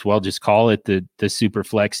might as well just call it the super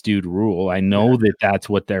flex dude rule. I know that that's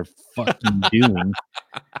what they're fucking doing.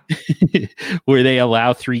 Where they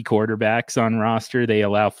allow 3 quarterbacks on roster, they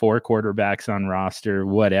allow 4 quarterbacks on roster,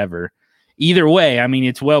 whatever. Either way, I mean,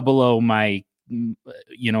 it's well below my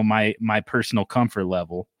personal comfort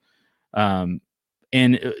level. And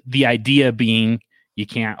the idea being you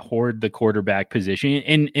can't hoard the quarterback position,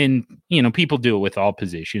 and people do it with all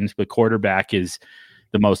positions, but quarterback is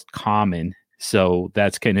the most common. So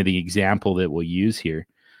that's kind of the example that we'll use here.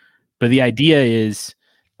 But the idea is,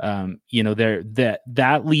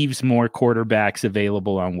 that leaves more quarterbacks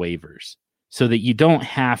available on waivers so that you don't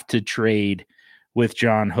have to trade with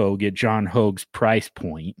John Hogue at John Hogue's price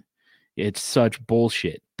point. It's such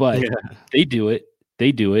bullshit, but they do it.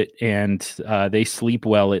 They do it, and they sleep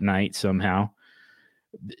well at night somehow.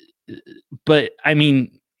 But I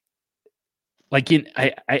mean, like in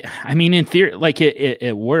theory, like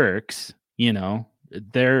it works.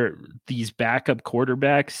 There these backup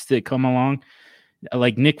quarterbacks that come along.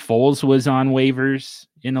 Like Nick Foles was on waivers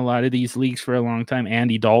in a lot of these leagues for a long time.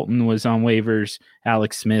 Andy Dalton was on waivers.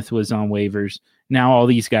 Alex Smith was on waivers. Now all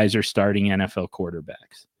these guys are starting NFL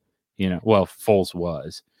quarterbacks. Foles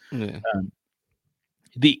was. Yeah.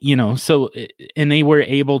 And they were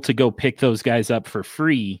able to go pick those guys up for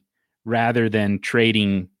free rather than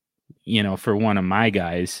trading, for one of my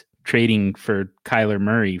guys, trading for Kyler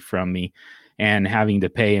Murray from me and having to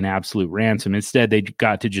pay an absolute ransom. Instead, they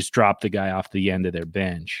got to just drop the guy off the end of their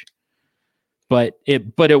bench. But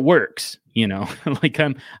it works, like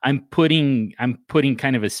I'm putting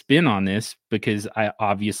kind of a spin on this because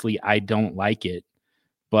I don't like it,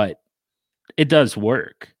 but it does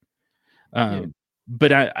work.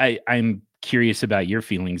 But I'm curious about your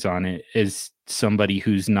feelings on it as somebody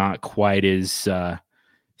who's not quite as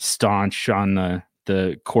staunch on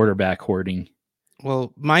the quarterback hoarding.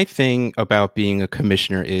 Well, my thing about being a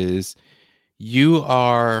commissioner is you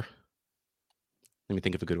are, let me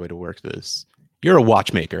think of a good way to work this. You're a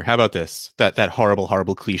watchmaker. How about this? That horrible,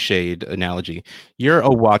 horrible cliched analogy. You're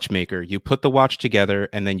a watchmaker. You put the watch together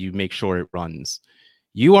and then you make sure it runs.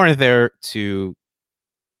 You aren't there to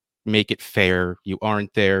make it fair. You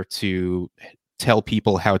aren't there to tell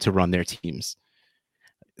people how to run their teams.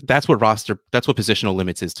 That's what positional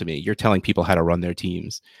limits is to me. You're telling people how to run their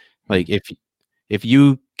teams. Like if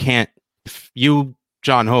you,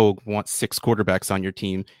 John Hogue, want 6 quarterbacks on your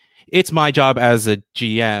team, it's my job as a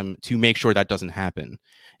GM to make sure that doesn't happen.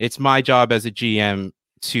 It's my job as a GM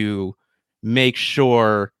to make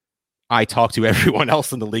sure I talk to everyone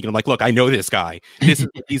else in the league. And I'm like, look, I know this guy. This is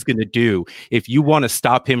what he's going to do. If you want to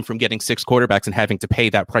stop him from getting 6 quarterbacks and having to pay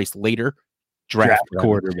that price later, draft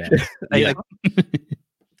quarterback.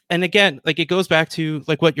 And again, like it goes back to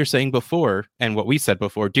like what you're saying before and what we said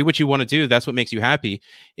before. Do what you want to do. That's what makes you happy.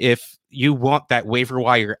 If you want that waiver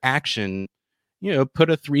wire action, put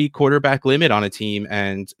a 3 quarterback limit on a team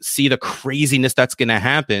and see the craziness that's going to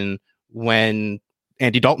happen when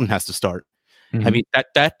Andy Dalton has to start. Mm-hmm. I mean,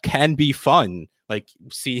 that can be fun, like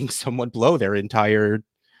seeing someone blow their entire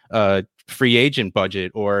free agent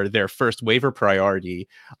budget or their first waiver priority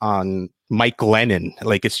on Mike Glennon.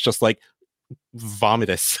 Like, it's just like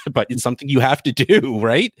vomitous, but it's something you have to do,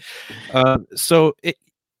 right? So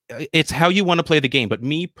it's how you want to play the game. But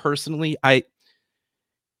me personally, I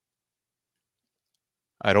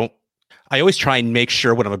always try and make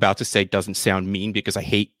sure what I'm about to say doesn't sound mean, because I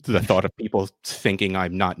hate the thought of people thinking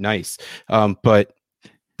I'm not nice. But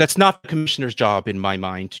that's not the commissioner's job in my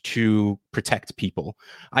mind, to protect people.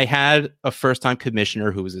 I had a first-time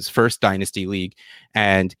commissioner who was his first dynasty league,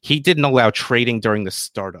 and he didn't allow trading during the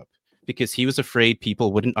startup because he was afraid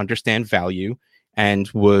people wouldn't understand value and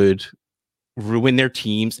would ruin their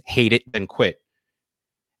teams, hate it, and quit.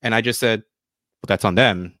 And I just said, well, that's on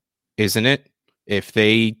them, isn't it? If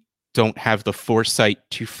they don't have the foresight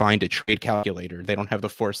to find a trade calculator, they don't have the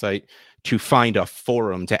foresight to find a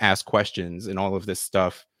forum to ask questions and all of this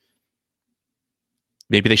stuff,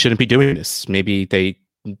 maybe they shouldn't be doing this. Maybe they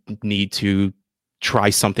need to try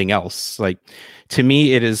something else. Like, to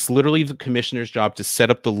me, it is literally the commissioner's job to set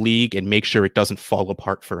up the league and make sure it doesn't fall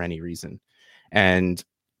apart for any reason. And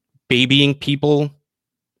babying people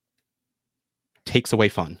takes away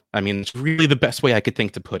fun. I mean, it's really the best way I could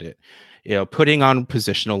think to put it. You know, putting on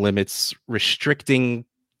positional limits, restricting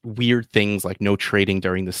weird things like no trading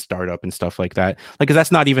during the startup and stuff like that. Like, 'cause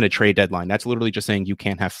that's not even a trade deadline. That's literally just saying you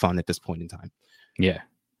can't have fun at this point in time. Yeah.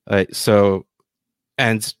 So,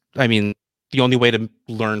 and I mean, the only way to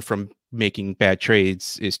learn from making bad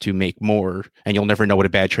trades is to make more, and you'll never know what a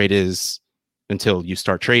bad trade is until you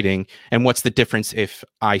start trading. And what's the difference if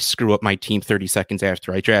I screw up my team 30 seconds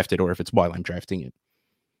after I draft it, or if it's while I'm drafting it?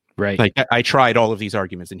 Right. Like, I tried all of these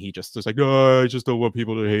arguments, and he just was like, "Oh, I just don't want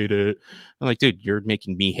people to hate it." I'm like, dude, you're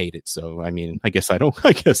making me hate it. So, I mean, I guess I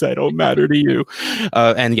don't matter to you.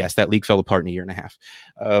 And yes, that league fell apart in a year and a half.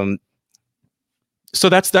 So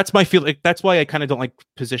that's my feel. Like, that's why I kind of don't like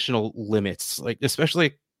positional limits, like,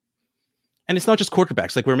 especially. And it's not just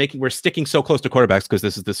quarterbacks. Like, we're sticking so close to quarterbacks because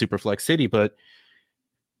this is the super flex city, but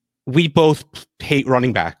we both hate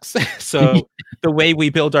running backs. So the way we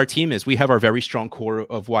build our team is we have our very strong core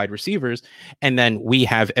of wide receivers, and then we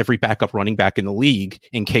have every backup running back in the league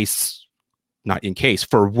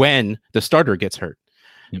for when the starter gets hurt.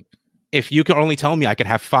 Yep. If you can only tell me I could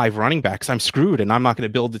have 5 running backs, I'm screwed, and I'm not going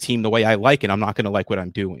to build the team the way I like, and I'm not going to like what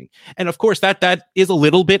I'm doing. And of course, that is a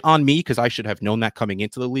little bit on me, because I should have known that coming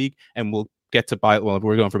into the league. And we'll get to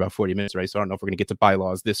we're going for about 40 minutes, right? So I don't know if we're going to get to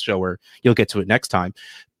bylaws this show, or you'll get to it next time.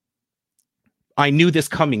 I knew this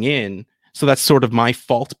coming in, so that's sort of my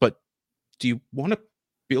fault. But do you want to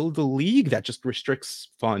build a league that just restricts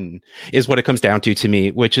fun, is what it comes down to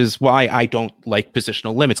me, which is why I don't like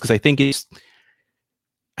positional limits, because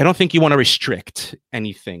I don't think you want to restrict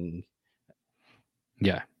anything.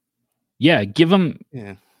 Yeah. Yeah. Give them.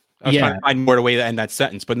 Yeah. I was trying to find more way to end that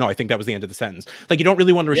sentence, but no, I think that was the end of the sentence. Like, you don't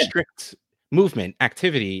really want to restrict movement,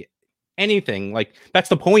 activity, anything. Like, that's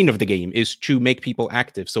the point of the game, is to make people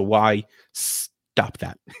active. So why stop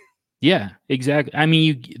that? Yeah, exactly. I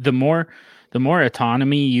mean, the more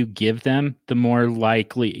autonomy you give them, the more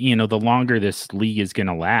likely, the longer this league is going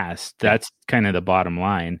to last. That's kind of the bottom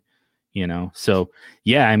line. So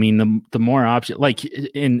yeah, I mean, the more option, like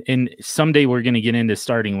in someday we're going to get into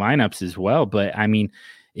starting lineups as well, but I mean,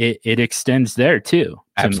 it extends there too.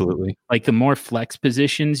 Absolutely. Like, the more flex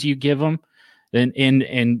positions you give them, and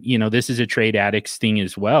this is a trade addicts thing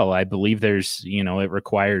as well. I believe there's, it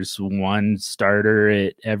requires one starter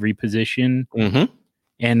at every position,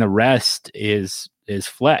 and the rest is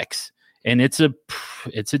flex, and it's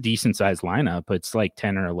a decent sized lineup. It's like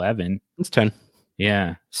 10 or 11. It's 10.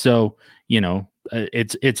 Yeah. So,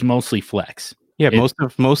 it's mostly flex. Yeah.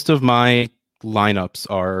 Most of my lineups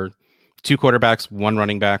are 2 quarterbacks, 1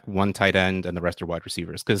 running back, 1 tight end, and the rest are wide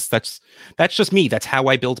receivers. Because that's just me. That's how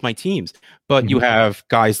I build my teams. But you have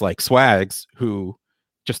guys like Swags who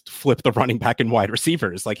just flip the running back and wide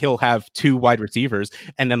receivers. Like, he'll have 2 wide receivers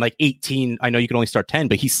and then like 18. I know you can only start 10,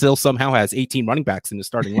 but he still somehow has 18 running backs in the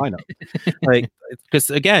starting lineup. Like,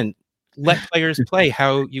 because again, let players play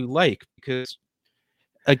how you like. Because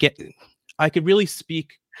again, I could really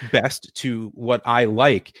speak best to what I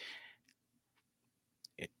like.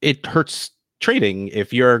 It hurts trading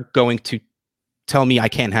if you're going to tell me I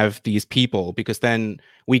can't have these people, because then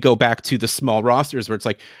we go back to the small rosters where it's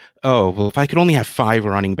like, oh, well, if I could only have 5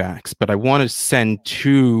 running backs, but I want to send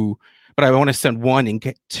 2, but I want to send 1 and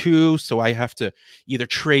get 2. So I have to either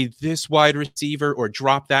trade this wide receiver or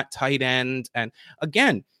drop that tight end. And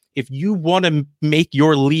again, if you want to make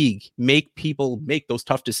your league, make people make those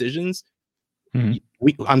tough decisions,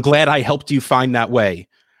 I'm glad I helped you find that way.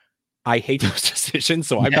 I hate those decisions,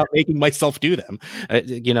 so I'm not making myself do them.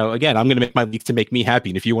 Again, I'm going to make my league to make me happy.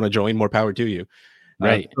 And if you want to join, more power to you.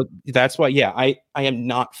 Right. But that's why, I am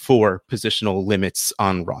not for positional limits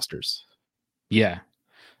on rosters. Yeah.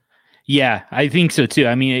 Yeah, I think so too.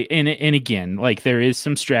 I mean, and again, like there is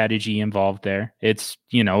some strategy involved there. It's,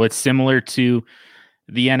 it's similar to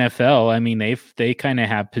the NFL. I mean, they kind of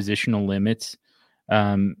have positional limits.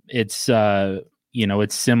 It's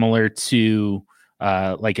it's similar to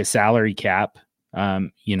like a salary cap.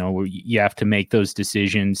 Where you have to make those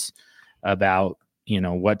decisions about,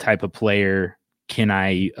 what type of player can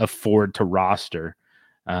I afford to roster.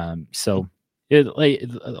 So it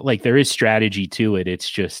like there is strategy to it. It's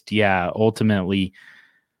just, ultimately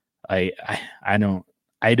I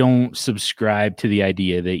don't subscribe to the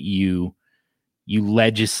idea that you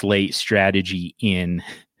legislate strategy in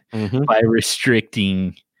by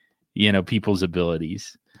restricting, people's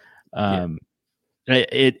abilities.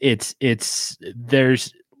 It's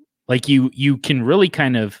there's like you can really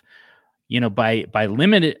kind of, by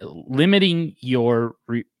limiting your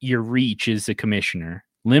reach as a commissioner,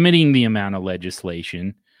 limiting the amount of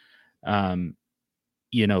legislation,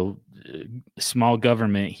 small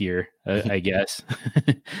government here, I guess.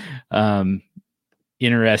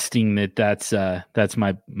 Interesting that's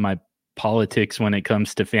my politics when it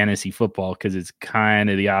comes to fantasy football, because it's kind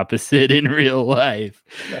of the opposite in real life.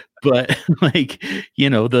 But like,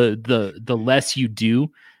 the less you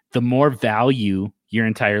do, the more value your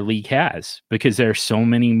entire league has, because there are so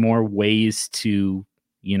many more ways to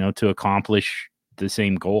accomplish the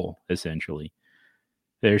same goal. Essentially,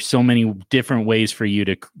 there's so many different ways for you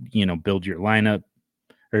to build your lineup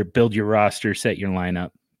or build your roster, set your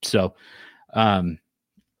lineup. So I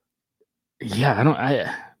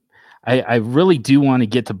really do want to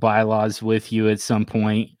get to bylaws with you at some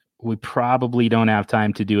point. We probably don't have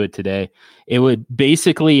time to do it today. It would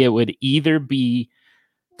either be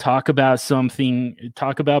talk about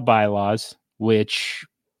bylaws, which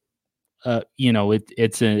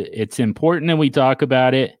it's important that we talk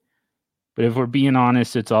about it, but if we're being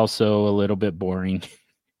honest, it's also a little bit boring.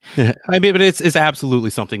 I mean, but it's absolutely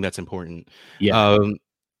something that's important. Yeah.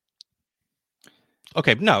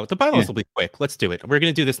 Okay, no, the bylaws will be quick. Let's do it. We're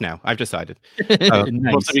going to do this now. I've decided. Nice.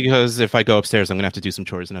 Mostly because if I go upstairs, I'm going to have to do some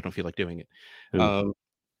chores and I don't feel like doing it.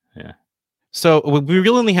 Yeah. So we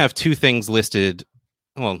really only have two things listed.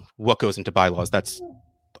 Well, what goes into bylaws? That's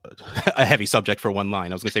a heavy subject for one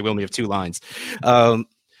line. I was going to say we only have two lines.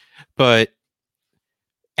 But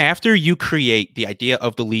after you create the idea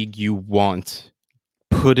of the league you want,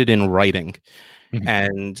 put it in writing. Mm-hmm.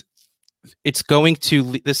 And it's going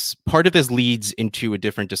to, this part of this leads into a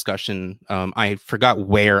different discussion. I forgot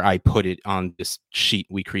where I put it on this sheet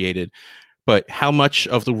we created, but how much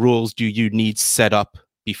of the rules do you need set up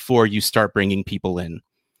before you start bringing people in?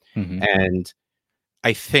 Mm-hmm. And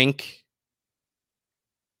I think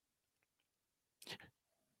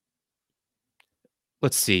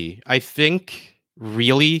let's see. I think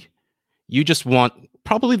really you just want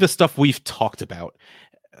probably the stuff we've talked about.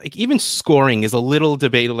 Like even scoring is a little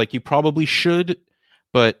debatable. Like you probably should,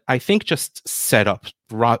 but I think just set up,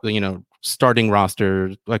 starting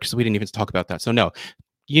roster. Like, so we didn't even talk about that. So no,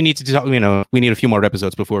 you need to talk, we need a few more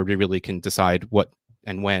episodes before we really can decide what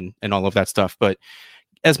and when and all of that stuff. But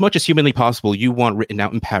as much as humanly possible, you want written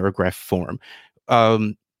out in paragraph form.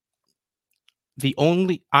 I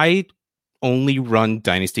only run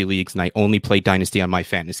dynasty leagues and I only play dynasty on my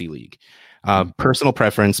fantasy league. Personal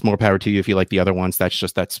preference, more power to you if you like the other ones.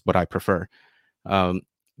 That's what I prefer.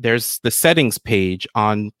 There's the settings page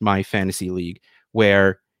on my fantasy league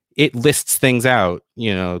where it lists things out,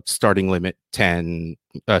 starting limit 10,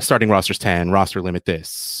 starting rosters 10, roster limit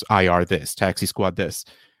this, IR this, taxi squad this.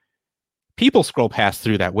 People scroll past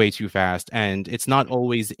through that way too fast, and it's not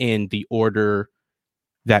always in the order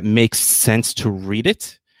that makes sense to read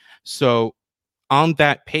it. So on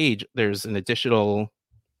that page, there's an additional,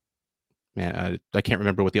 I can't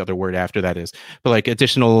remember what the other word after that is, but like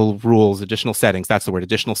additional rules, additional settings. That's the word,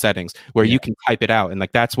 additional settings, where you can type it out. And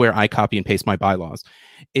like, that's where I copy and paste my bylaws.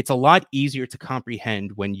 It's a lot easier to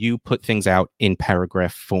comprehend when you put things out in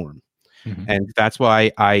paragraph form. Mm-hmm. And that's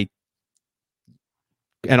why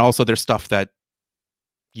and also there's stuff that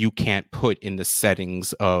you can't put in the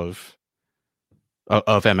settings of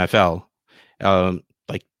MFL.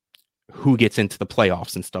 Like who gets into the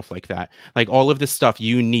playoffs and stuff like that. Like all of this stuff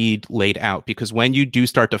you need laid out, because when you do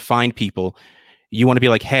start to find people, you want to be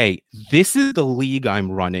like, hey, this is the league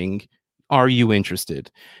I'm running. Are you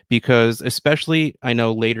interested? Because especially, I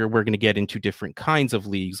know later we're going to get into different kinds of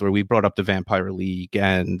leagues where we brought up the Vampire League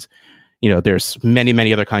and, there's many,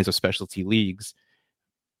 many other kinds of specialty leagues.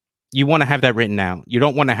 You want to have that written out. You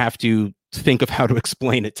don't want to have to think of how to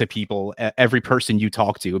explain it to people, every person you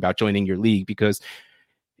talk to about joining your league, because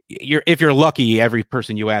if you're lucky, every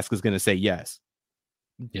person you ask is going to say yes.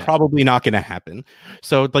 Yeah. Probably not going to happen.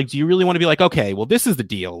 So like, do you really want to be like, okay, well, this is the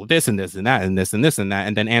deal, this and this and that and this and this and that,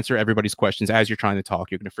 and then answer everybody's questions as you're trying to talk?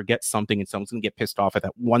 You're going to forget something and someone's going to get pissed off at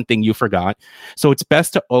that one thing you forgot. So it's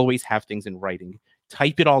best to always have things in writing.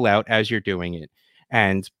 Type it all out as you're doing it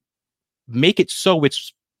and make it so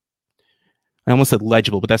it's, I almost said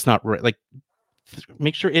legible, but that's not right. Like,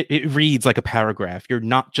 make sure it reads like a paragraph. You're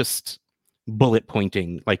not just bullet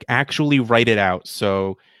pointing, like actually write it out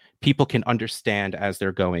so people can understand as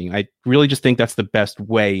they're going. I really just think that's the best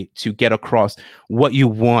way to get across what you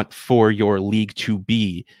want for your league to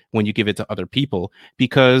be when you give it to other people,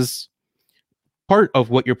 because part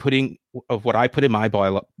of what I put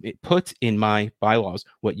in my bylaws,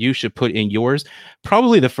 what you should put in yours,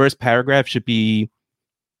 probably the first paragraph should be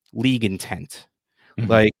league intent.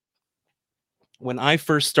 Mm-hmm. Like, when I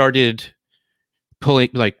first started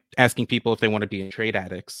asking people if they want to be in Trade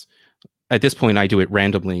Addicts, at this point I do it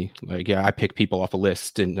randomly. Like, yeah, I pick people off a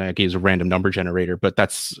list and I use a random number generator, but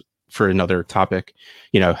that's for another topic,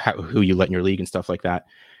 who you let in your league and stuff like that.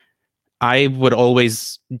 I would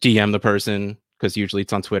always DM the person, because usually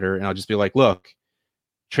it's on Twitter, and I'll just be like, look,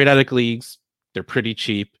 Trade Addict leagues, they're pretty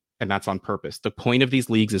cheap. And that's on purpose. The point of these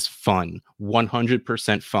leagues is fun,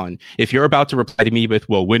 100% fun. If you're about to reply to me with,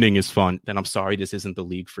 well, winning is fun, then I'm sorry, this isn't the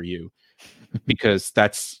league for you. Because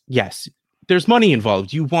yes, there's money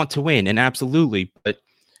involved. You want to win, and absolutely. But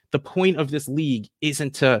the point of this league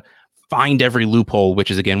isn't to find every loophole,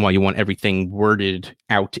 which is, again, why you want everything worded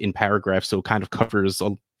out in paragraphs so it kind of covers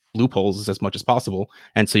loopholes as much as possible.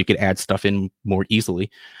 And so you could add stuff in more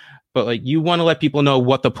easily. But like, you want to let people know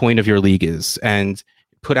what the point of your league is and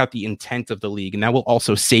put out the intent of the league, and that will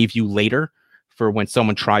also save you later for when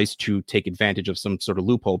someone tries to take advantage of some sort of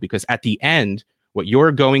loophole, because at the end, what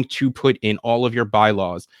you're going to put in all of your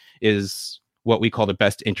bylaws is what we call the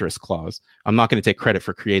best interest clause. I'm not going to take credit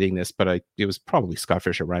for creating this, but it was probably Scott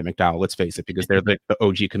Fisher, Ryan McDowell, let's face it, because they're the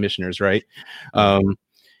OG commissioners, right?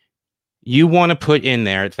 You want to put in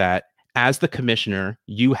there that as the commissioner,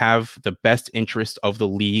 you have the best interest of the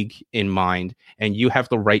league in mind, and you have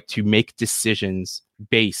the right to make decisions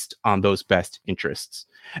based on those best interests.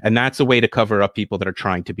 And that's a way to cover up people that are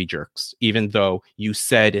trying to be jerks, even though you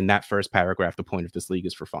said in that first paragraph, the point of this league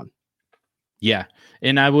is for fun. Yeah.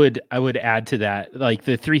 And I would add to that, like,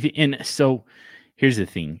 the three and so here's the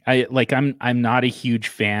thing. I'm not a huge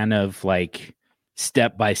fan of like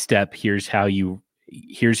step by step, here's how you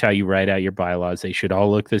write out your bylaws. They should all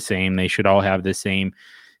look the same. They should all have the same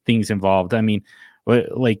things involved. I mean,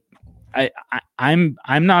 like, I'm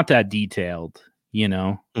not that detailed,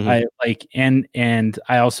 Mm-hmm. I like, and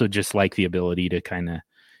I also just like the ability to kind of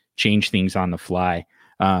change things on the fly.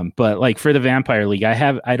 But like for the Vampire League,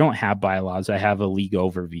 I don't have bylaws. I have a league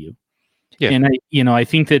overview. Yeah. And I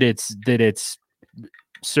think that it's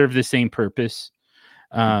served the same purpose.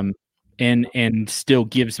 And still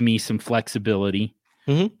gives me some flexibility.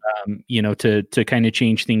 Mm-hmm. To kind of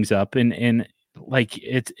change things up, and like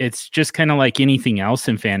it's just kind of like anything else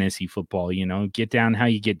in fantasy football, get down how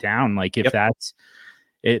you get down. Like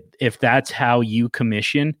if that's how you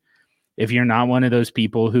commission, if you're not one of those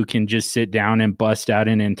people who can just sit down and bust out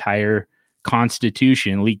an entire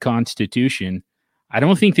league constitution, I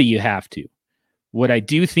don't think that you have to. What I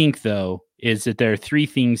do think though is that there are three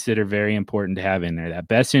things that are very important to have in there. That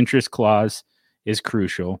best interest clause is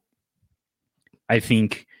crucial. I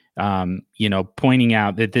think, pointing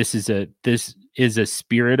out that this is a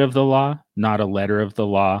spirit of the law, not a letter of the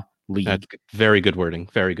law league. That's very good wording.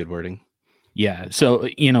 Very good wording. Yeah. So,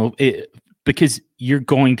 because you're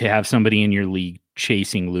going to have somebody in your league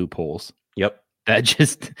chasing loopholes. Yep. That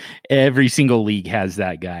just every single league has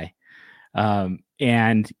that guy.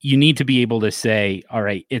 And you need to be able to say, all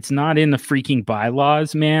right, it's not in the freaking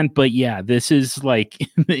bylaws, man, but yeah, this is like,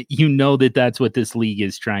 that's what this league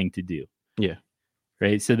is trying to do. Yeah.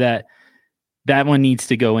 Right. So that one needs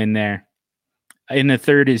to go in there. And the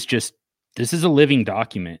third is just, this is a living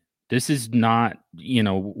document. This is not,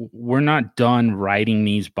 we're not done writing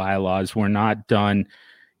these bylaws. We're not done,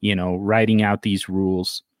 writing out these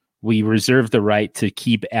rules. We reserve the right to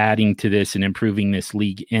keep adding to this and improving this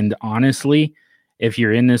league. And honestly, if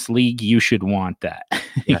you're in this league, you should want that.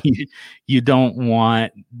 Yeah. You don't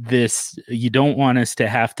want this. You don't want us to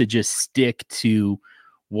have to just stick to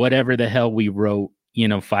whatever the hell we wrote,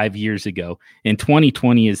 5 years ago. And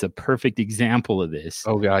 2020 is a perfect example of this.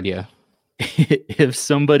 Oh God, yeah. If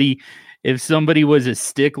somebody, if somebody was a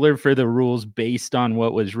stickler for the rules based on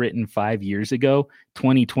what was written 5 years ago,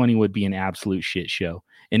 2020 would be an absolute shit show,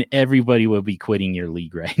 and everybody would be quitting your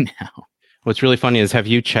league right now. What's really funny is, have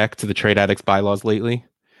you checked the Trade Addicts bylaws lately?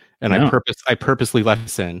 And No. I purposely left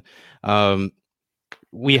this in.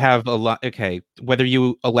 We have a lot. Okay, whether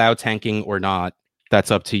you allow tanking or not,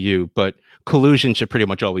 that's up to you. But collusion should pretty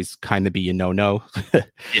much always kind of be a no-no.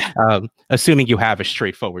 Yeah. Assuming you have a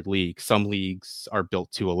straightforward league. Some leagues are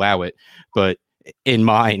built to allow it, but in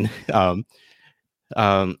mine,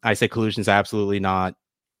 I say collusion is absolutely not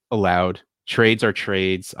allowed. Trades are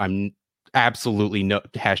trades. I'm absolutely no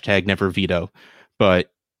hashtag never veto,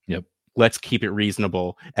 but Yep. let's keep it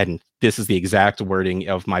reasonable. And this is the exact wording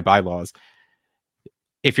of my bylaws.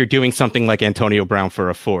 If you're doing something like Antonio Brown for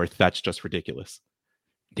a fourth, that's just ridiculous.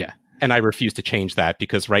 Yeah. And I refuse to change that,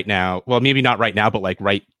 because right now, well, maybe not right now, but like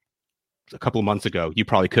right a couple of months ago, you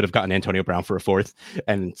probably could have gotten Antonio Brown for a fourth.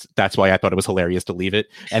 And that's why I thought it was hilarious to leave it.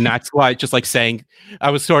 And that's why, just like saying,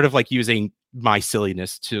 I was sort of like using my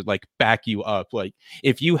silliness to like back you up. Like,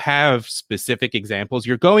 if you have specific examples,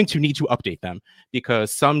 you're going to need to update them,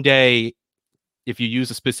 because someday, if you use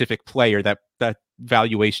a specific player, that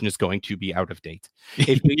valuation is going to be out of date.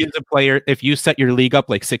 If you use a player, if you set your league up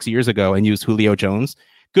like 6 years ago and use Julio Jones,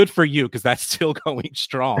 good for you, because that's still going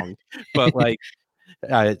strong. But like,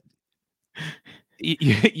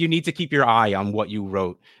 you need to keep your eye on what you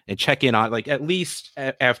wrote and check in on, like, at least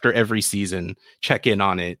after every season, check in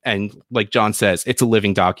on it. And like John says, it's a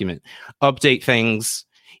living document. Update things.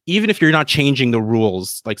 Even if you're not changing the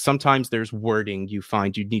rules, like sometimes there's wording you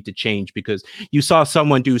find you need to change because you saw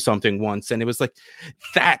someone do something once and it was like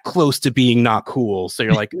that close to being not cool. So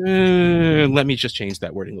you're like, let me just change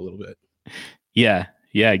that wording a little bit. Yeah,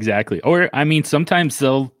 exactly. Or I mean, sometimes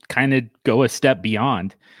they'll kind of go a step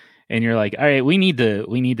beyond, and you're like, all right, we need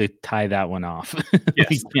to tie that one off.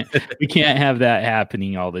 Yes. we can't have that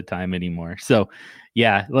happening all the time anymore. So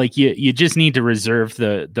yeah, like you just need to reserve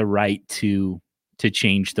the right to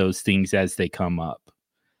change those things as they come up.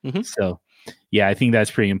 Mm-hmm. So yeah, I think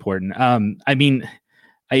that's pretty important. I mean,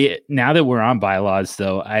 now that we're on bylaws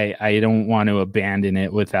though, I don't want to abandon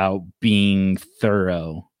it without being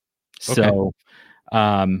thorough. Okay. So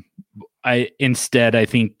I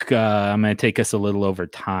think I'm going to take us a little over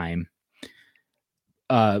time.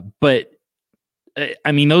 But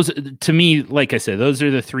I mean, those, to me, like I said, those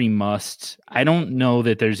are the three musts. I don't know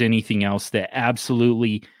that there's anything else that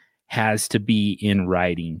absolutely has to be in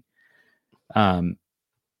writing.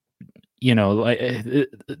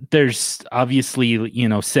 There's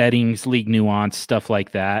obviously, settings, league nuance, stuff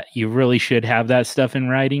like that. You really should have that stuff in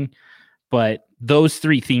writing, but those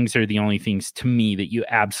three things are the only things to me that you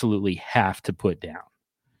absolutely have to put down.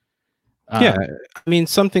 Yeah, I mean,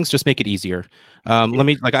 some things just make it easier. Let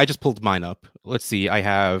me, like, I just pulled mine up. Let's see. I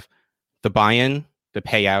have the buy-in, the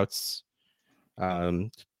payouts,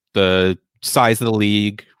 the size of the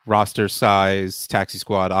league, roster size, taxi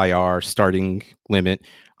squad, IR, starting limit.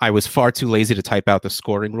 I was far too lazy to type out the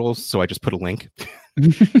scoring rules, so I just put a link.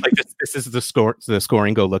 Like this is the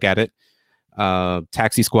scoring. Go look at it.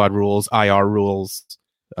 Taxi squad rules, IR rules,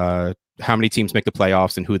 how many teams make the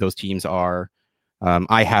playoffs and who those teams are.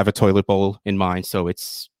 I have a toilet bowl in mind, so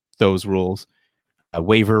it's those rules.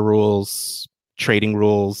 Waiver rules, trading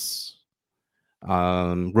rules,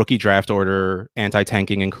 rookie draft order,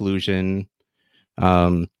 anti-tanking and collusion.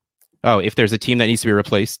 If there's a team that needs to be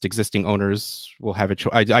replaced, existing owners will have a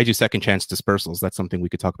choice. I do second chance dispersals. That's something we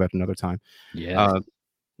could talk about another time. Yeah.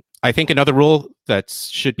 I think another rule that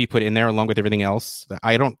should be put in there along with everything else that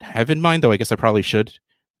I don't have in mind, though I guess I probably should,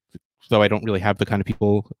 though I don't really have the kind of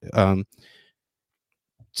people.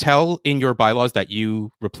 Tell in your bylaws that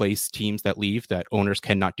you replace teams that leave, that owners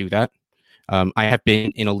cannot do that. I have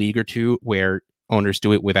been in a league or two where owners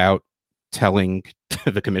do it without telling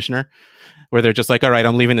the commissioner, where they're just like, all right,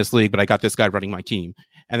 I'm leaving this league, but I got this guy running my team.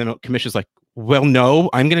 And then the commissioner's like, well, no,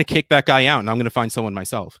 I'm going to kick that guy out and I'm going to find someone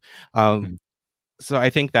myself. So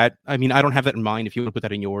I think that, I mean, I don't have that in mind. If you want to put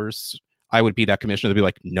that in yours, I would be that commissioner to be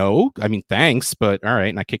like, no, I mean, thanks, but all right.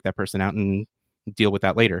 And I kick that person out and deal with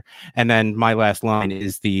that later. And then my last line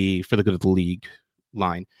is the for the good of the league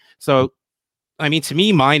line. So, I mean, to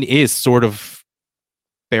me, mine is sort of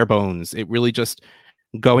bare bones. It really just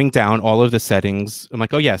going down all of the settings. I'm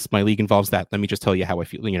like, oh yes, my league involves that. Let me just tell you how I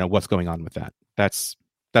feel, what's going on with that. That's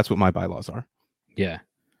what my bylaws are. Yeah.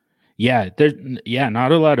 There's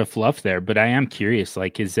not a lot of fluff there, but I am curious,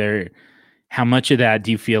 like, how much of that do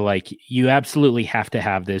you feel like you absolutely have to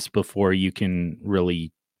have this before you can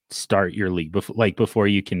really start your league, before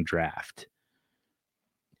you can draft?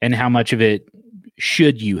 And how much of it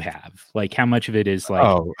should you have? Like, how much of it is like,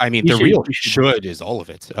 Oh, I mean, the real should is all of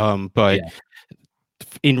it. But yeah,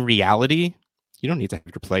 in reality, you don't need to have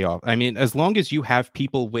your playoff. I mean, as long as you have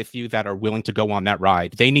people with you that are willing to go on that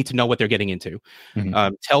ride, they need to know what they're getting into.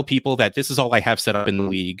 Tell people that this is all I have set up in the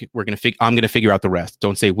league. I'm gonna figure out the rest.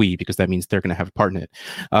 Don't say we, because that means they're gonna have a part in it.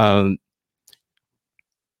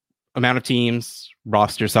 Amount of teams,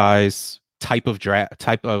 roster size, type of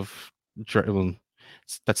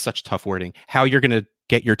that's such tough wording. How you're gonna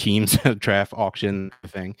get your teams draft auction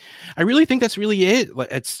thing. I really think that's really it.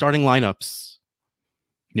 At starting lineups.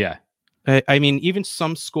 yeah. I mean, even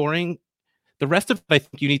some scoring. The rest of it, I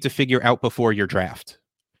think you need to figure out before your draft.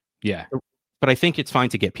 Yeah. But I think it's fine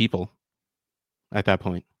to get people at that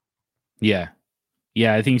point. Yeah.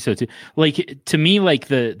 Yeah, I think so too. Like, to me, like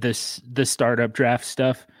the startup draft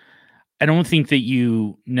stuff, I don't think that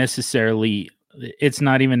you necessarily, it's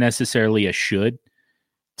not even necessarily a should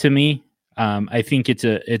to me. I think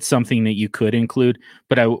it's something that you could include,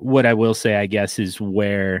 but what I will say, I guess, is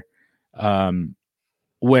where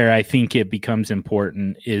I think it becomes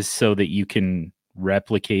important is so that you can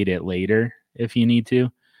replicate it later if you need to.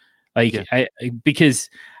 Like, yeah. Because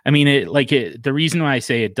I mean, the reason why I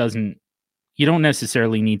say it doesn't, you don't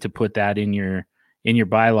necessarily need to put that in your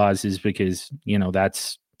bylaws is because,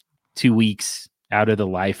 that's 2 weeks out of the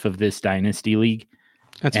life of this dynasty league.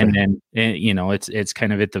 That's and right. Then, it's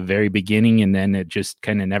kind of at the very beginning, and then it just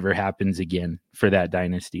kind of never happens again for that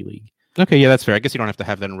dynasty league. Okay, yeah, that's fair. I guess you don't have to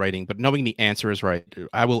have that in writing, but knowing the answer is right.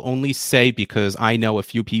 I will only say because I know a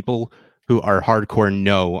few people who are hardcore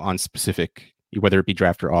no on specific, whether it be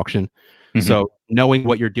draft or auction. Mm-hmm. So knowing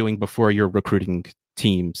what you're doing before you're recruiting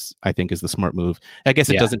teams, I think, is the smart move. I guess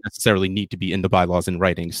it doesn't necessarily need to be in the bylaws in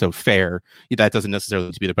writing. So fair, that doesn't necessarily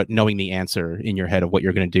need to be there, but knowing the answer in your head of what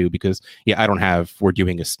you're going to do, because we're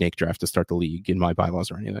doing a snake draft to start the league in my bylaws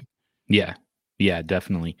or anything. Yeah,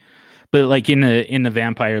 definitely. But like in the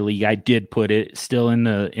Vampire League, I did put it still in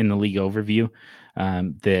the league overview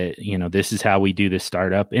that this is how we do the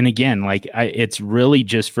startup. And again, like it's really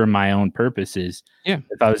just for my own purposes. Yeah.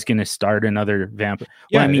 If I was going to start another vampire,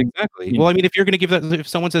 well, I mean, exactly. Well, I mean, if you're going to give that, if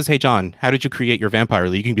someone says, "Hey, John, how did you create your Vampire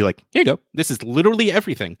League?" You can be like, "Here you go. This is literally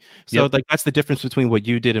everything." So like that's the difference between what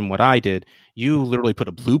you did and what I did. You literally put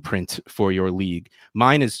a blueprint for your league.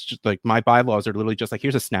 Mine is just like my bylaws are literally just like,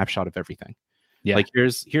 here's a snapshot of everything. Yeah. Like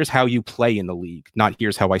here's how you play in the league, not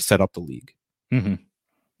here's how I set up the league. Mm-hmm.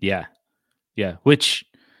 Yeah. Yeah. Which,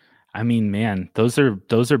 I mean, man, those are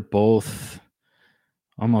both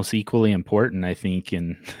almost equally important, I think.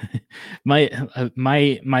 And my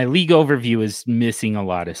league overview is missing a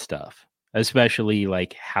lot of stuff, especially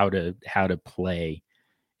like how to play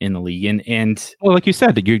in the league. And well, like you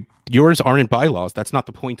said, yours aren't in bylaws. That's not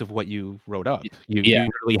the point of what you wrote up. You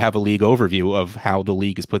really have a league overview of how the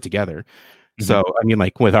league is put together. So, I mean,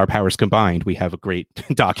 like with our powers combined, we have a great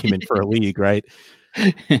document for a league, right?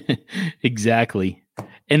 Exactly.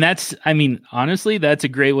 And that's, I mean, honestly, that's a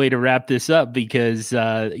great way to wrap this up because,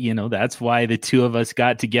 that's why the two of us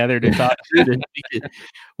got together to talk through this.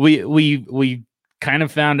 We kind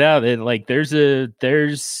of found out that like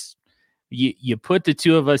you put the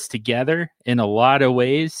two of us together in a lot of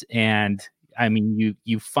ways. And I mean,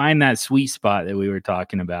 you find that sweet spot that we were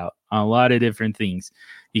talking about on a lot of different things.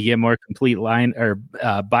 You get more complete line or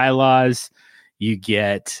bylaws. You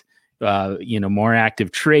get, more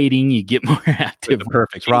active trading. You get more active. The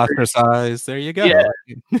perfect roster size. There you go. Yeah.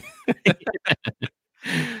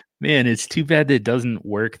 Man, it's too bad that it doesn't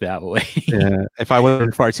work that way. Yeah. If I were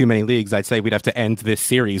in far too many leagues, I'd say we'd have to end this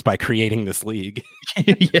series by creating this league.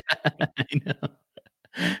 Yeah, I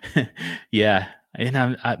know. Yeah. And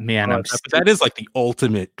that is like the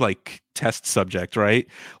ultimate like test subject, right?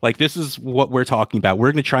 Like this is what we're talking about.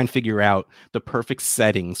 We're going to try and figure out the perfect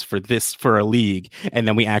settings for a league, and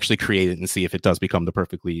then we actually create it and see if it does become the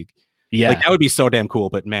perfect league. Yeah, like that would be so damn cool.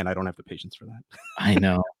 But man, I don't have the patience for that. I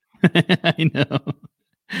know. I know.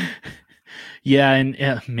 Yeah,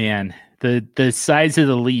 and man, the size of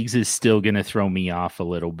the leagues is still going to throw me off a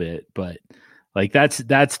little bit, but like that's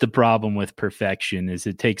the problem with perfection is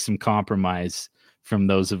it takes some compromise from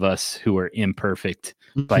those of us who are imperfect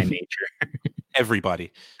by nature.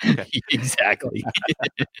 Everybody. Okay. Exactly.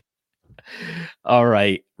 All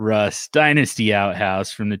right, Russ, Dynasty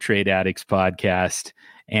Outhouse from the Trade Addicts podcast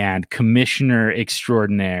and Commissioner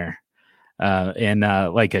Extraordinaire. And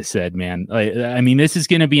like I said, man, I mean, this is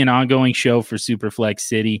going to be an ongoing show for Superflex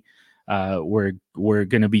City. We're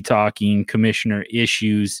going to be talking commissioner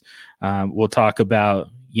issues. We'll talk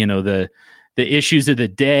about, the issues of the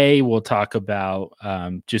day. We'll talk about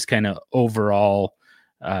just kind of overall,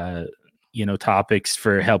 topics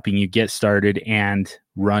for helping you get started and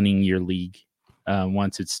running your league.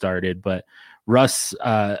 once it started. But Russ,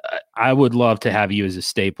 I would love to have you as a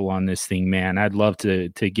staple on this thing, man. I'd love to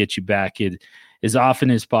get you back as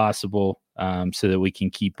often as possible, so that we can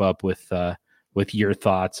keep up with your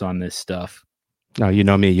thoughts on this stuff. No, you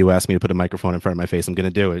know me. You asked me to put a microphone in front of my face. I'm going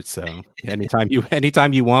to do it. So anytime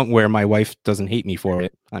you want, where my wife doesn't hate me for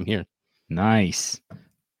it, I'm here. Nice.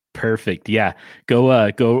 Perfect. Yeah.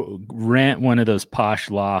 Go rent one of those posh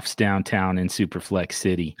lofts downtown in Superflex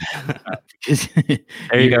City.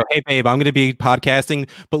 There you go. Hey, babe, I'm going to be podcasting,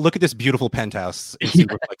 but look at this beautiful penthouse in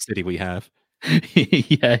Superflex City we have.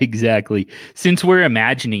 Yeah, exactly. Since we're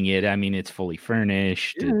imagining it, I mean, it's fully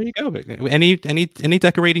furnished. Yeah, there you go. Any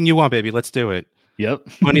decorating you want, baby. Let's do it. Yep.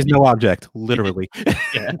 Money's no object, literally.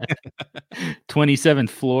 Yeah. 27th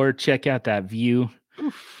floor. Check out that view.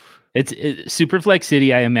 It's Superflex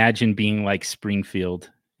City. I imagine being like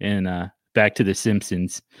Springfield and Back to the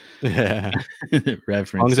Simpsons. Yeah.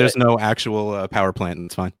 Reference. As long as there's no actual power plant,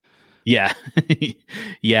 it's fine. Yeah.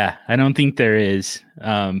 Yeah. I don't think there is.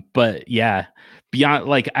 But yeah, beyond,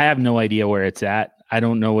 like, I have no idea where it's at. I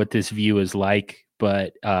don't know what this view is like,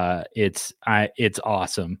 but it's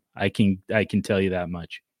awesome. I can tell you that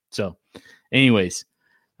much. So anyways,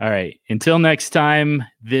 all right. Until next time,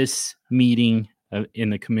 this meeting in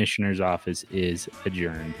the commissioner's office is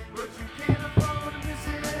adjourned.